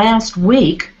until last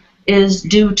week is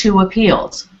due to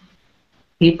appeals.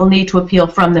 People need to appeal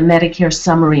from the Medicare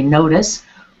summary notice,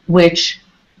 which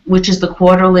is the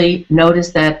quarterly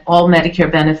notice that all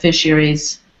Medicare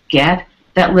beneficiaries get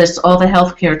that lists all the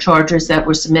health care charges that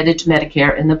were submitted to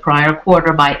Medicare in the prior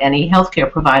quarter by any health care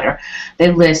provider.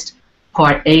 They list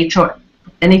Part A,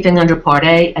 anything under Part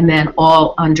A, and then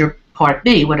all under Part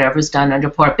B, whatever's done under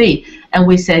Part B. And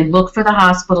we say look for the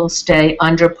hospital stay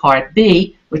under Part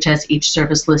B, which has each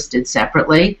service listed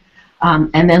separately,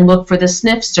 and then look for the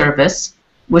SNF service,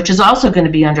 which is also going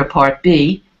to be under Part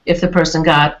B if the person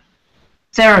got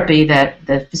therapy that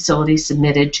the facility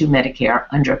submitted to Medicare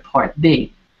under Part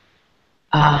B.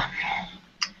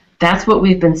 That's what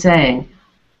we've been saying.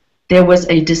 There was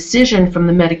a decision from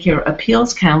the Medicare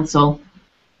Appeals Council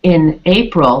in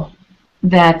April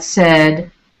that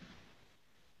said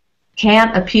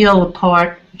can't appeal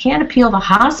the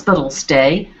hospital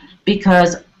stay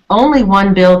because only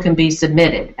one bill can be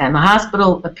submitted, and the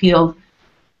hospital appealed.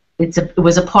 It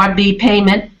was a Part B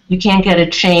payment. You can't get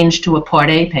it changed to a Part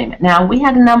A payment. Now, we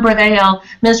had a number of AL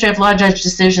administrative law judge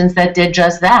decisions that did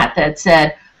just that, that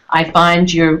said, I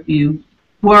find you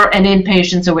were an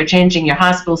inpatient, so we're changing your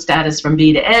hospital status from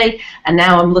B to A, and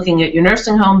now I'm looking at your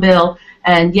nursing home bill,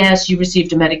 and yes, you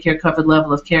received a Medicare covered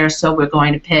level of care, so we're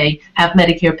going to have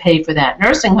Medicare pay for that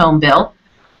nursing home bill.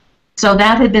 So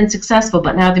that had been successful,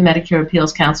 but now the Medicare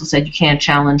Appeals Council said you can't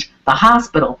challenge the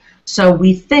hospital. So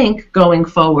we think going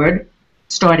forward,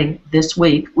 starting this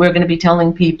week, we're going to be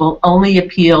telling people only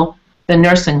appeal the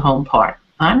nursing home part.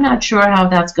 I'm not sure how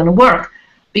that's going to work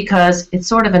because it's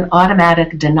sort of an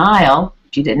automatic denial.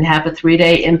 If you didn't have a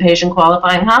 3-day inpatient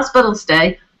qualifying hospital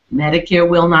stay, Medicare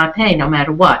will not pay no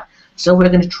matter what. So we're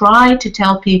going to try to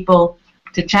tell people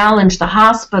to challenge the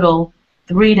hospital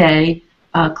 3-day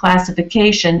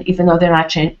classification, even though they're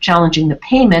not challenging the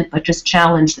payment, but just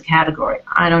challenge the category.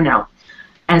 I don't know,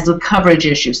 as a coverage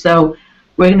issue. So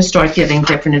we're going to start giving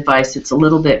different advice. It's a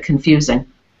little bit confusing.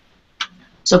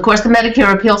 So, of course, the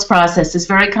Medicare appeals process is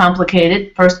very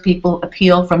complicated. First, people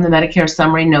appeal from the Medicare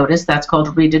summary notice. That's called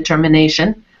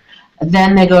redetermination.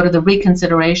 Then they go to the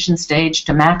reconsideration stage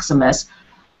to Maximus.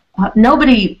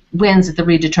 Nobody wins at the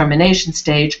redetermination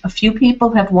stage. A few people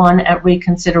have won at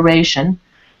reconsideration.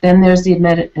 Then there's the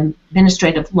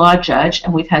administrative law judge,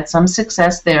 and we've had some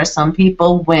success there. Some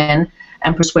people win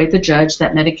and persuade the judge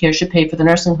that Medicare should pay for the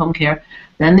nursing home care.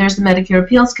 Then there's the Medicare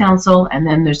Appeals Council, and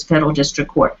then there's the Federal District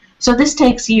Court. So this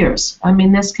takes years. I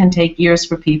mean, this can take years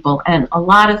for people, and a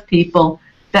lot of people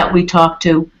that we talk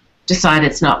to decide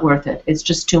it's not worth it. It's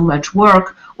just too much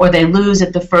work, or they lose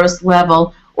at the first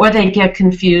level, or they get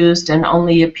confused and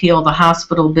only appeal the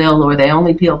hospital bill, or they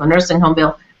only appeal the nursing home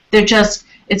bill.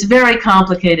 It's very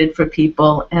complicated for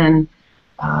people, and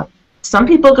some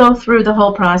people go through the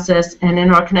whole process, and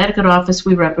in our Connecticut office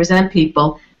we represent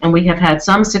people, and we have had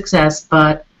some success,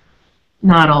 but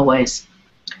not always.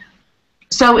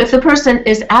 So if the person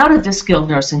is out of the skilled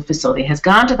nursing facility, has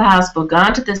gone to the hospital,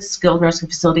 gone to the skilled nursing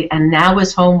facility, and now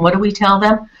is home, what do we tell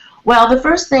them? Well, the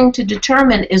first thing to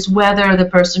determine is whether the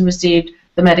person received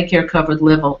the Medicare-covered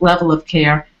level of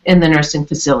care in the nursing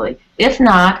facility. If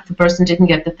not, if the person didn't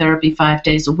get the therapy 5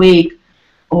 days a week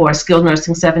or skilled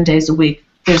nursing 7 days a week,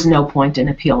 there's no point in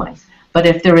appealing. But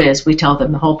if there is, we tell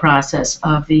them the whole process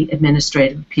of the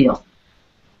administrative appeal.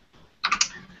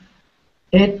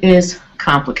 It is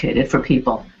complicated for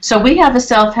people. So we have a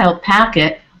self-help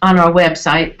packet on our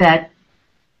website that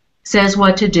says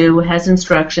what to do, has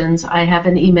instructions. I have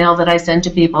an email that I send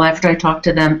to people after I talk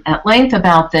to them at length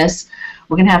about this.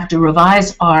 We're going to have to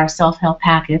revise our self-help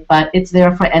packet, but it's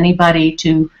there for anybody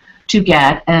to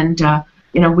get. And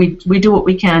you know, we do what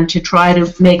we can to try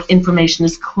to make information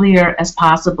as clear as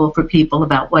possible for people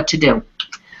about what to do.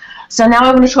 So now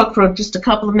I'm going to talk for just a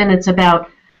couple of minutes about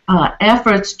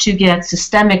efforts to get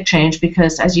systemic change,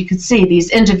 because as you can see,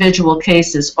 these individual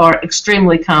cases are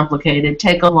extremely complicated,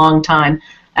 take a long time,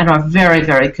 and are very,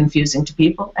 very confusing to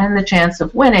people. And the chance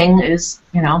of winning is,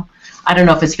 you know, I don't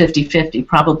know if it's 50-50,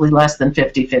 probably less than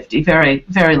 50-50, very,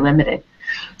 very limited.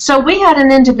 So we had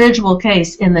an individual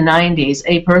case in the 90s.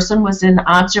 A person was in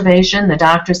observation. The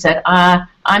doctor said,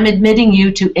 I'm admitting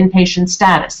you to inpatient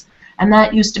status. And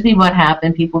that used to be what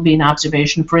happened. People would be in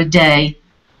observation for a day,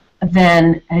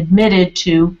 then admitted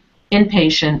to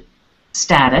inpatient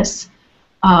status,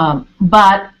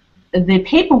 but the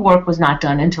paperwork was not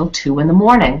done until 2 in the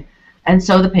morning. And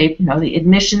so the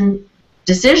admission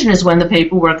decision is when the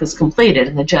paperwork is completed,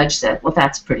 and the judge said, well,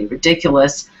 that's pretty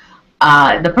ridiculous.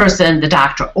 The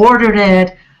doctor ordered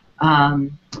it,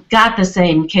 got the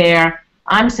same care.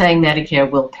 I'm saying Medicare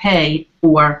will pay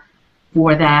for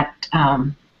that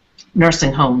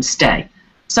nursing home stay.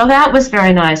 So that was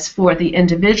very nice for the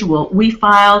individual. We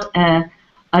filed a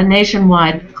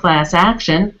nationwide class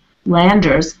action,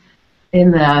 Landers,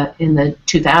 in the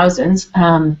 2000s,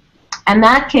 and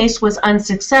that case was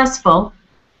unsuccessful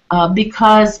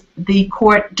because the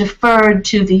court deferred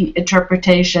to the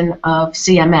interpretation of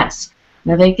CMS.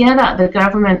 Now the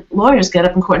government lawyers get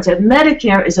up in court and say,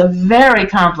 Medicare is a very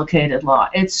complicated law.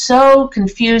 It's so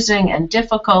confusing and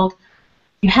difficult.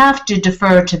 You have to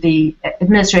defer to the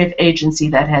administrative agency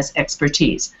that has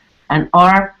expertise. And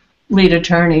our lead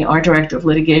attorney, our director of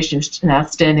litigation, an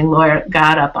outstanding lawyer,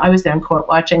 got up. I was there in court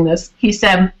watching this. He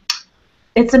said,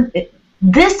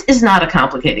 this is not a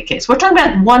complicated case. We're talking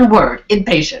about one word,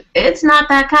 inpatient. It's not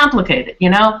that complicated,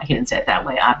 you know? He didn't say it that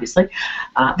way, obviously.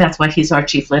 That's why he's our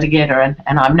chief litigator,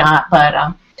 and I'm not.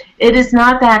 But it is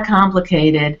not that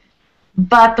complicated.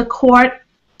 But the court,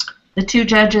 the two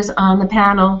judges on the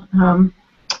panel,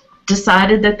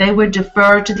 decided that they would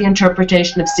defer to the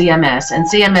interpretation of CMS. And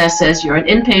CMS says you're an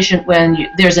inpatient when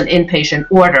there's an inpatient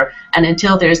order, and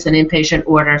until there's an inpatient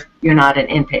order, you're not an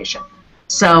inpatient.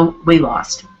 So we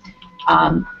lost.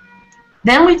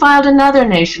 Then we filed another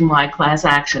nationwide class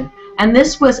action, and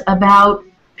this was about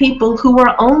people who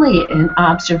were only in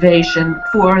observation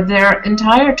for their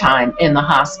entire time in the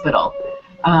hospital.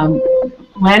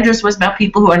 Landers was about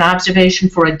people who were in observation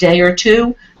for a day or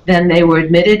two, then they were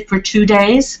admitted for 2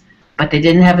 days, but they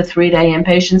didn't have a 3-day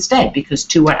inpatient stay because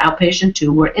 2 were outpatient,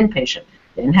 2 were inpatient.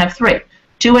 They didn't have 3.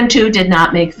 2 and 2 did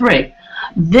not make 3.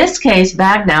 This case,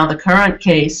 Bagnall, the current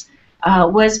case,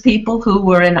 was people who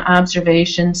were in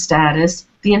observation status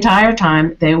the entire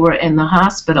time they were in the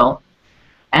hospital,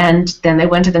 and then they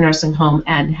went to the nursing home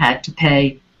and had to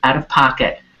pay out of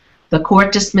pocket. The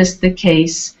court dismissed the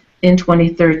case in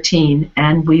 2013,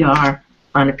 and we are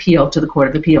on appeal to the Court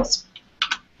of Appeals.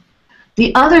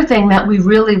 The other thing that we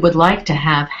really would like to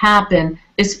have happen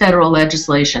is federal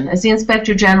legislation. As the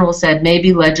Inspector General said,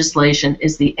 maybe legislation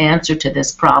is the answer to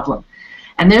this problem.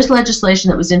 And there's legislation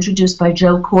that was introduced by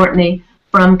Joe Courtney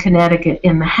from Connecticut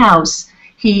in the House.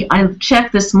 I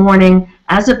checked this morning,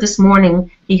 as of this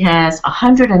morning, he has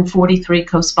 143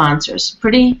 co-sponsors.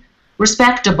 Pretty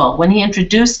respectable. When he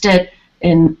introduced it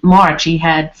in March, he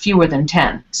had fewer than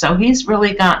 10. So he's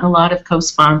really gotten a lot of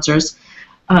co-sponsors.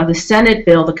 The Senate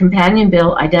bill, the companion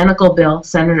bill, identical bill,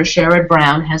 Senator Sherrod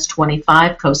Brown has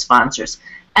 25 co-sponsors.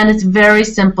 And it's very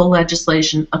simple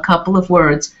legislation, a couple of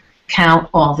words, count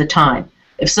all the time.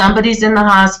 If somebody's in the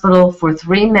hospital for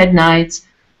 3 midnights,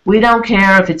 we don't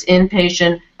care if it's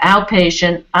inpatient,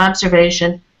 outpatient,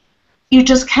 observation, you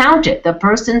just count it. The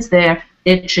person's there,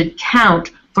 it should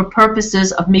count for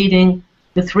purposes of meeting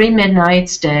the 3 midnight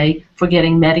stay for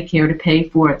getting Medicare to pay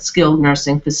for skilled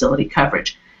nursing facility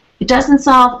coverage. It doesn't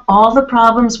solve all the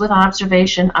problems with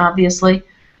observation, obviously,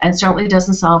 and certainly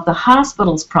doesn't solve the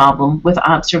hospital's problem with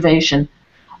observation,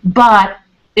 but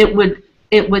it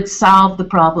would solve the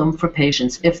problem for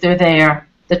patients. If they're there,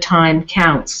 the time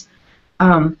counts.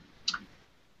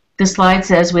 The slide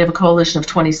says we have a coalition of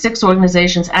 26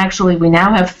 organizations. Actually, we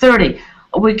now have 30.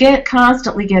 We're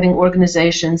constantly getting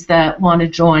organizations that want to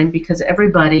join because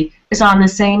everybody is on the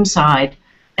same side.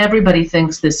 Everybody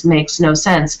thinks this makes no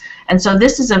sense. And so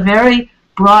this is a very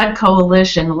broad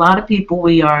coalition. A lot of people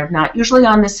we are not usually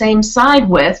on the same side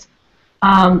with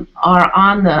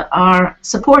are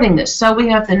supporting this. So we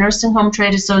have the Nursing Home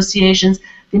Trade Associations,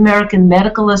 the American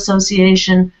Medical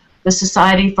Association, the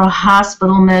Society for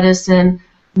Hospital Medicine,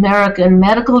 American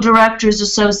Medical Directors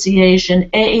Association,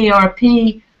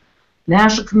 AARP,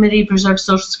 National Committee to Preserve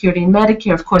Social Security and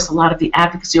Medicare, of course a lot of the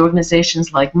advocacy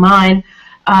organizations like mine.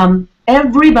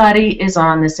 Everybody is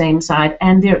on the same side,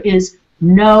 and there is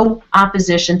no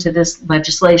opposition to this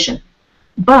legislation.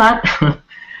 But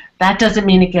that doesn't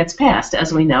mean it gets passed.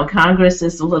 As we know, Congress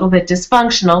is a little bit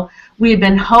dysfunctional. We've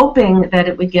been hoping that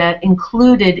it would get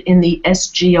included in the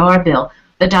SGR bill,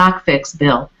 the doc fix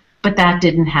bill, but that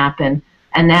didn't happen.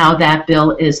 And now that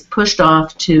bill is pushed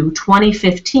off to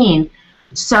 2015.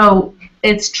 So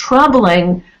it's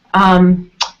troubling.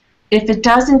 If it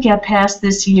doesn't get passed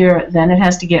this year, then it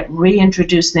has to get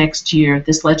reintroduced next year,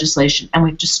 this legislation, and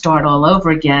we just start all over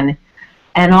again.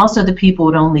 And also the people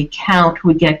would only count who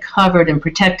would get covered and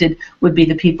protected would be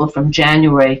the people from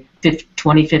January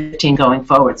 2015 going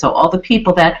forward. So all the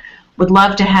people that would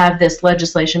love to have this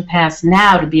legislation passed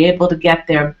now to be able to get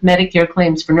their Medicare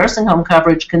claims for nursing home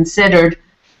coverage considered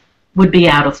would be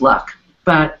out of luck.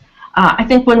 But I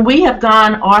think when we have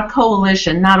gone, our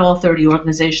coalition, not all 30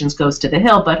 organizations goes to the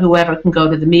Hill, but whoever can go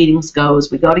to the meetings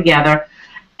goes. We go together,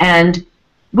 and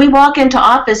we walk into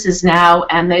offices now,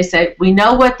 and they say, we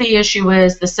know what the issue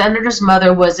is. The senator's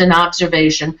mother was in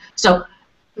observation. So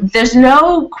there's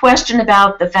no question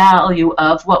about the value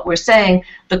of what we're saying.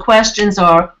 The questions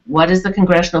are, what does the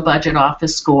Congressional Budget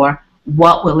Office score?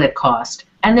 What will it cost?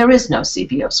 And there is no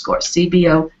CBO score.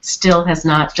 CBO still has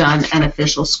not done an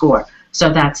official score. So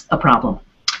that's a problem.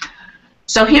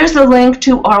 So here's the link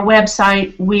to our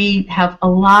website. We have a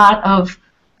lot of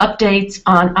updates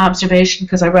on observation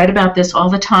because I write about this all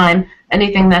the time.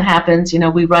 Anything that happens, you know,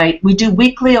 we do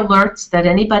weekly alerts that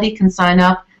anybody can sign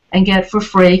up and get for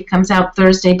free. Comes out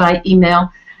Thursday by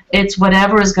email. It's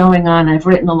whatever is going on. I've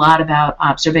written a lot about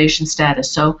observation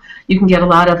status, so you can get a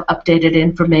lot of updated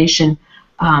information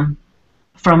from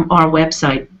our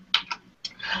website.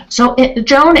 So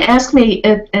Joan asked me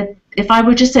if I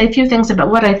would just say a few things about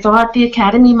what I thought the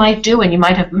Academy might do, and you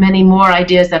might have many more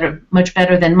ideas that are much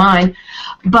better than mine,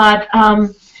 but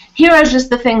here are just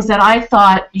the things that I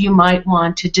thought you might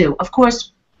want to do. Of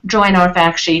course, join our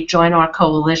fact sheet, join our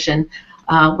coalition.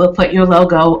 We'll put your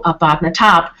logo up on the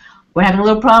top. We're having a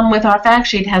little problem with our fact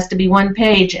sheet. It has to be one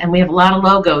page, and we have a lot of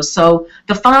logos, so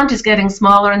the font is getting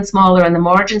smaller and smaller, and the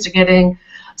margins are getting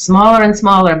smaller and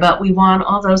smaller, but we want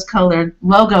all those colored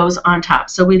logos on top.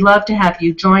 So we'd love to have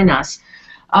you join us.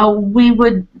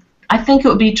 I think it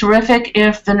would be terrific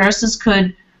if the nurses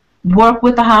could work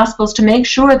with the hospitals to make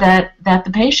sure that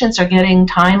the patients are getting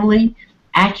timely,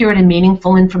 accurate, and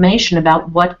meaningful information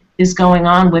about what is going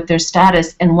on with their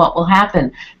status and what will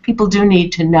happen. People do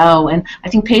need to know, and I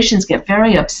think patients get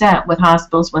very upset with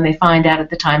hospitals when they find out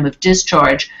at the time of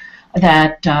discharge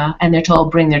that, and they're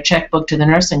told bring their checkbook to the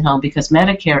nursing home because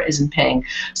Medicare isn't paying.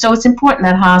 So it's important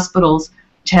that hospitals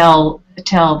tell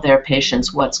their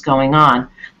patients what's going on.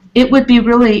 It would be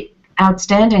really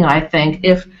outstanding, I think,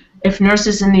 if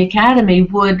nurses in the Academy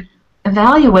would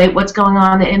evaluate what's going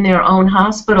on in their own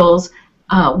hospitals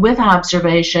with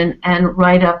observation and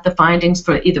write up the findings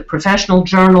for either professional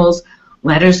journals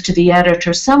letters to the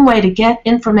editor, some way to get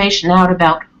information out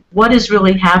about what is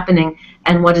really happening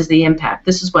and what is the impact.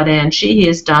 This is what Ann Sheehy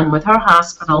has done with her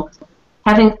hospital,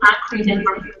 having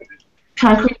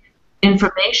concrete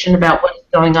information about what's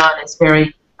going on is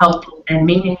very helpful and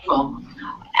meaningful.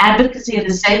 Advocacy at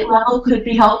the state level could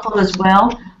be helpful as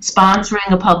well.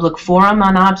 Sponsoring a public forum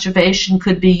on observation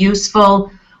could be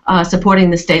useful. Supporting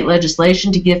the state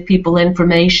legislation to give people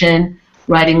information,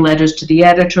 writing letters to the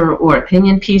editor or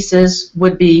opinion pieces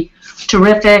would be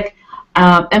terrific.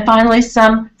 And finally,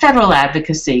 some federal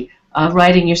advocacy,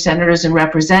 writing your senators and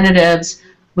representatives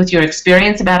with your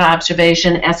experience about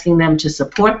observation, asking them to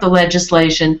support the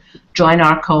legislation, join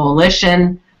our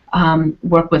coalition,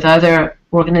 work with other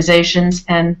organizations,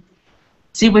 and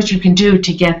see what you can do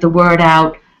to get the word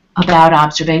out about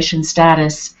observation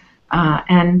status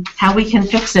and how we can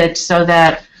fix it so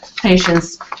that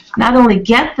patients not only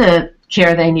get the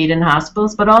care they need in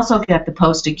hospitals, but also get the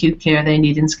post-acute care they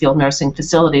need in skilled nursing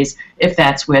facilities if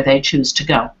that's where they choose to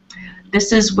go.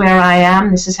 This is where I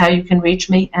am. This is how you can reach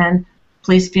me, and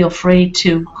please feel free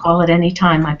to call at any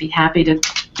time. I'd be happy to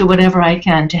do whatever I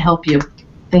can to help you.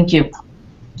 Thank you.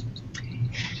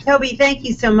 Toby, thank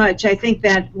you so much. I think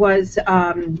that was,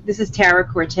 this is Tara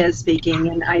Cortez speaking,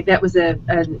 and that was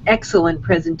an excellent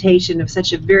presentation of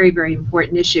such a very, very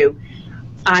important issue.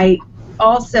 I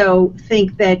also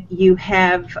think that you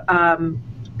have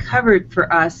covered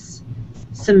for us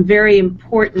some very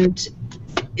important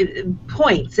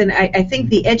points, and I think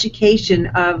the education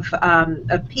of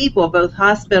people, both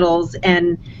hospitals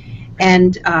and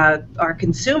our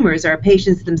consumers, our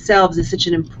patients themselves, is such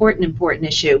an important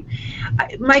issue.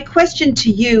 My question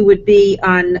to you would be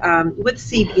on with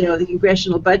CBO, the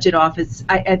Congressional Budget Office.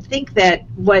 I think that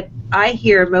what I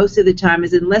hear most of the time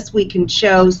is unless we can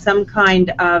show some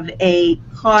kind of a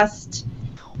cost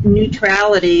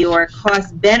neutrality or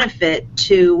cost benefit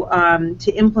to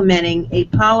implementing a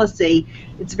policy,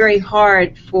 it's very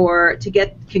hard to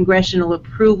get congressional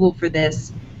approval for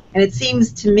this. And it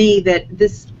seems to me that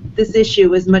this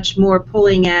issue is much more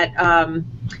pulling at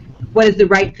what is the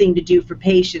right thing to do for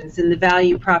patients, and the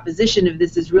value proposition of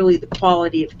this is really the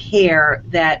quality of care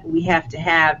that we have to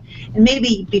have. And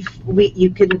maybe you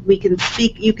could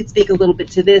speak a little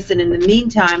bit to this. And in the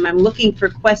meantime, I'm looking for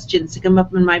questions to come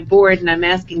up on my board, and I'm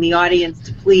asking the audience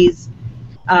to please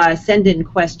send in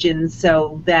questions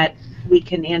so that we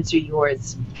can answer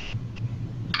yours.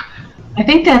 I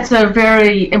think that's a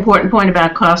very important point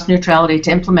about cost neutrality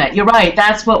to implement. You're right,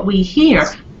 that's what we hear.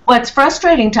 What's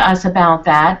frustrating to us about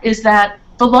that is that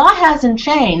the law hasn't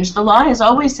changed. The law has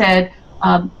always said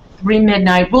 3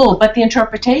 midnight rule, but the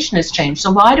interpretation has changed.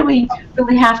 So why do we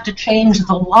really have to change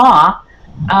the law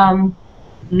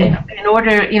in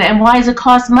order, and why does it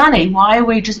cost money? Why aren't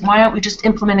we just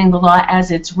implementing the law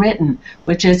as it's written,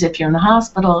 which is if you're in the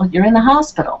hospital, you're in the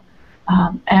hospital.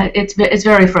 It's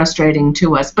very frustrating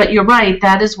to us. But you're right,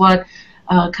 that is what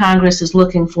Congress is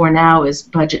looking for now, is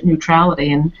budget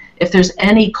neutrality. And if there's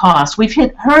any cost, we've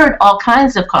heard all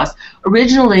kinds of costs.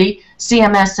 Originally,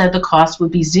 CMS said the cost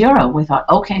would be 0. We thought,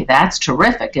 okay, that's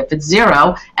terrific. If it's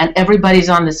 0 and everybody's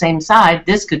on the same side,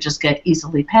 this could just get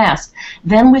easily passed.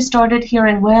 Then we started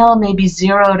hearing, well, maybe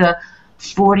 0 to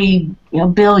 40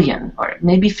 billion, or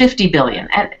maybe 50 billion.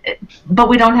 But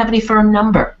we don't have any firm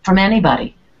number from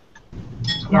anybody.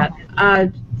 Yeah.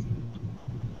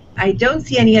 I don't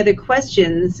see any other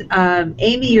questions.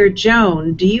 Amy or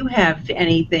Joan, do you have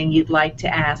anything you'd like to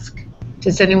ask?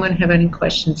 Does anyone have any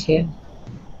questions here?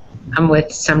 I'm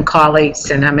with some colleagues,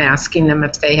 and I'm asking them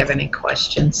if they have any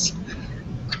questions.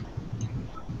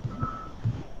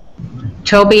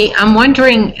 Toby, I'm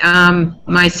wondering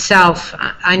myself,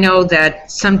 I know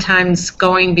that sometimes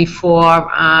going before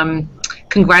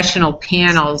congressional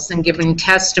panels and giving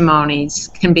testimonies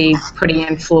can be pretty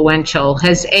influential.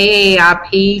 Has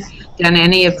AARP done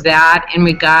any of that in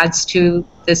regards to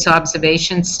this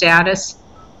observation status?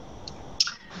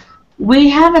 We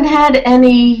haven't had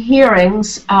any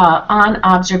hearings on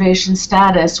observation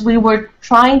status. We were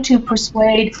trying to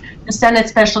persuade the Senate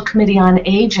Special Committee on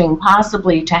Aging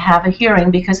possibly to have a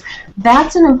hearing, because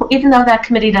that's even though that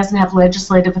committee doesn't have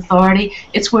legislative authority,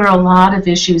 it's where a lot of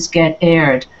issues get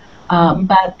aired.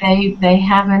 But they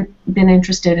haven't been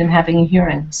interested in having a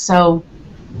hearing, so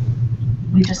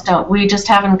we just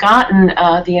haven't gotten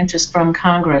the interest from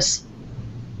Congress.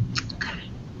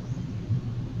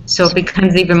 So it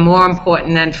becomes even more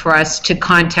important then for us to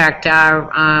contact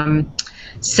our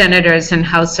senators and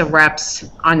House of Reps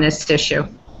on this issue.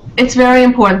 It's very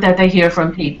important that they hear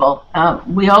from people.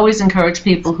 We always encourage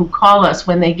people who call us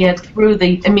when they get through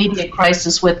the immediate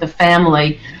crisis with the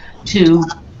family to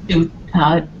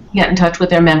get in touch with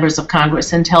their members of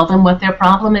Congress and tell them what their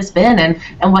problem has been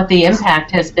and what the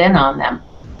impact has been on them.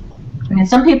 I mean,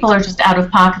 some people are just out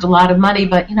of pocket a lot of money,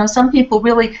 but you know, some people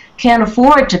really can't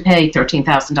afford to pay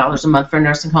 $13,000 a month for a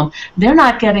nursing home. They're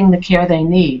not getting the care they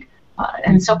need,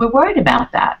 and so we're worried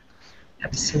about that.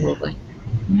 Absolutely.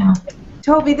 Yeah.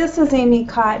 Toby, this is Amy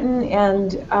Cotton,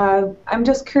 and I'm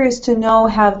just curious to know,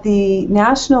 have the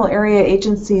National Area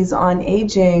Agencies on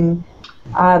Aging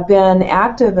been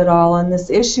active at all on this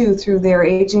issue through their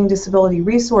Aging Disability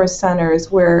Resource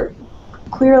Centers, where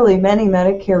clearly many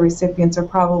Medicare recipients are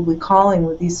probably calling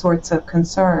with these sorts of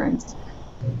concerns?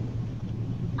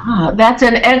 That's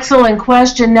an excellent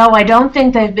question. No, I don't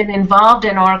think they've been involved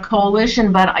in our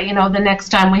coalition, but you know, the next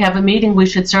time we have a meeting, we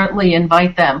should certainly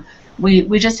invite them.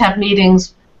 We just have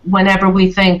meetings whenever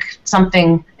we think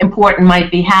something important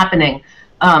might be happening.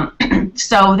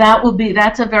 So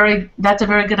that's a very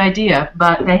good idea,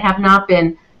 but they have not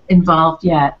been involved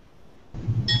yet.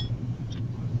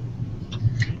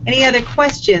 Any other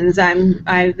questions?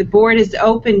 The board is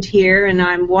opened here, and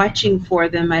I'm watching for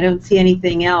them. I don't see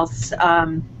anything else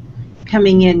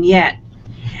coming in yet.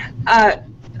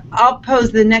 I'll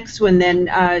pose the next one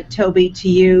then, Toby, to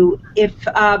you. If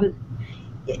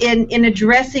in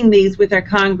addressing these with our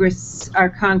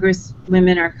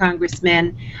congresswomen, our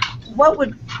congressmen, what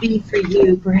would be for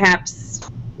you perhaps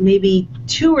maybe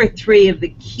 2 or 3 of the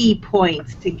key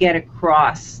points to get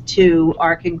across to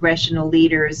our congressional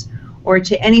leaders or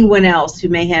to anyone else who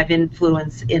may have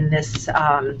influence in this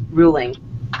ruling?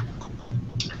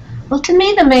 Well, to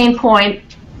me, the main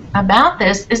point about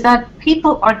this is that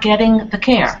people are getting the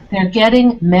care. They're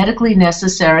getting medically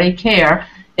necessary care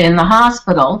in the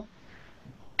hospital,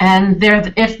 and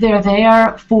if they're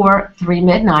there for 3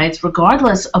 midnights,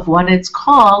 regardless of what it's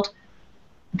called,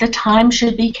 the time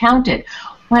should be counted.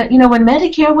 When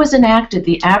Medicare was enacted,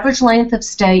 the average length of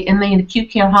stay in the acute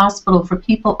care hospital for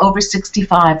people over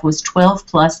 65 was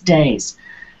 12+ days.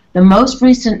 The most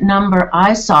recent number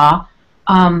I saw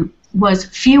was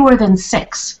fewer than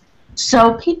 6.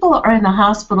 So people are in the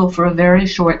hospital for a very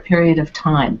short period of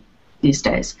time these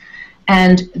days.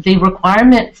 And the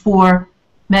requirement for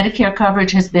Medicare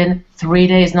coverage has been 3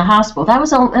 days in the hospital. That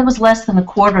was less than a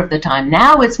quarter of the time.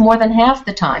 Now it's more than half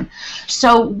the time.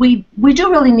 So we do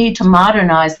really need to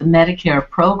modernize the Medicare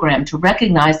program to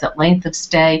recognize that length of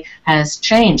stay has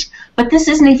changed. But this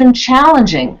isn't even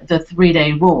challenging the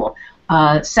 3-day rule.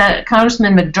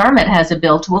 Congressman McDermott has a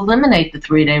bill to eliminate the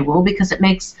 3-day rule because it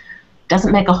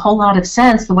doesn't make a whole lot of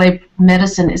sense the way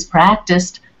medicine is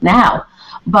practiced now.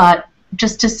 But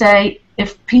just to say,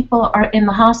 if people are in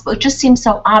the hospital, it just seems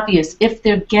so obvious. If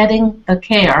they're getting the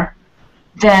care,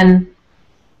 and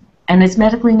it's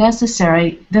medically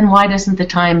necessary, then why doesn't the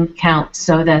time count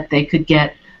so that they could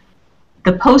get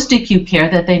the post-acute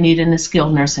care that they need in a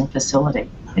skilled nursing facility?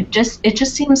 It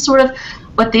just seems sort of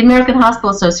what the American Hospital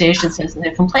Association says in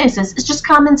their complaint says it's just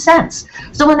common sense.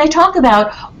 So when they talk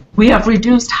about we have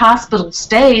reduced hospital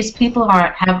stays, people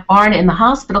aren't in the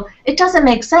hospital, it doesn't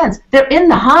make sense. They're in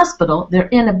the hospital, they're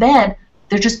in a bed,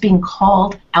 they're just being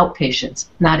called outpatients,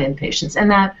 not inpatients, and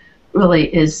that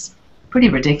really is pretty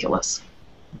ridiculous.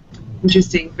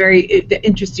 Interesting, very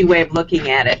interesting way of looking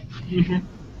at it.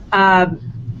 Mm-hmm.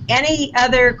 Any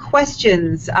other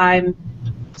questions? I'm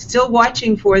still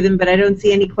watching for them, but I don't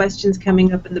see any questions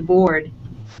coming up on the board.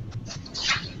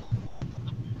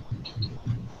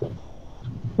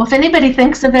 Well, if anybody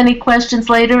thinks of any questions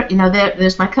later,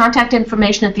 there's my contact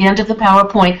information at the end of the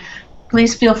PowerPoint.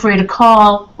 Please feel free to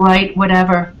call, write,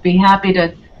 whatever. Be happy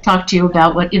to talk to you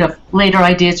about what later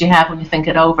ideas you have when you think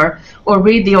it over, or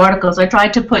read the articles. I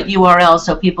tried to put URLs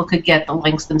so people could get the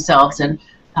links themselves and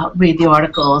read the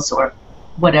articles or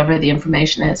whatever the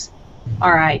information is.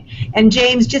 All right. And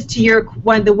James, just to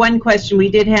the one question we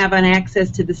did have on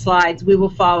access to the slides, we will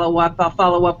follow up. I'll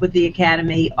follow up with the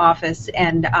Academy office,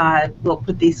 and we'll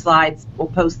put these slides, we'll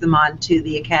post them onto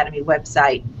the Academy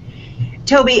website.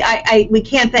 Toby, we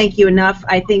can't thank you enough.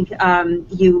 I think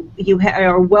you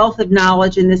are a wealth of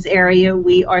knowledge in this area.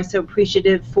 We are so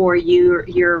appreciative for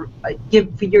you're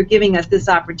giving us this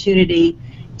opportunity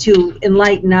to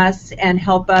enlighten us and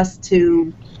help us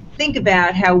to think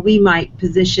about how we might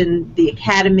position the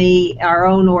Academy, our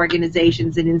own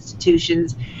organizations and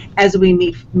institutions as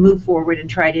we move forward and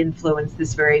try to influence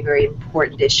this very, very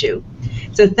important issue.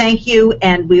 So thank you,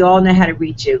 and we all know how to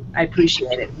reach you. I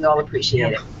appreciate it. We all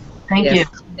appreciate it. Thank you.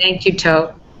 Thank you,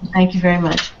 Toby. Thank you very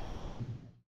much.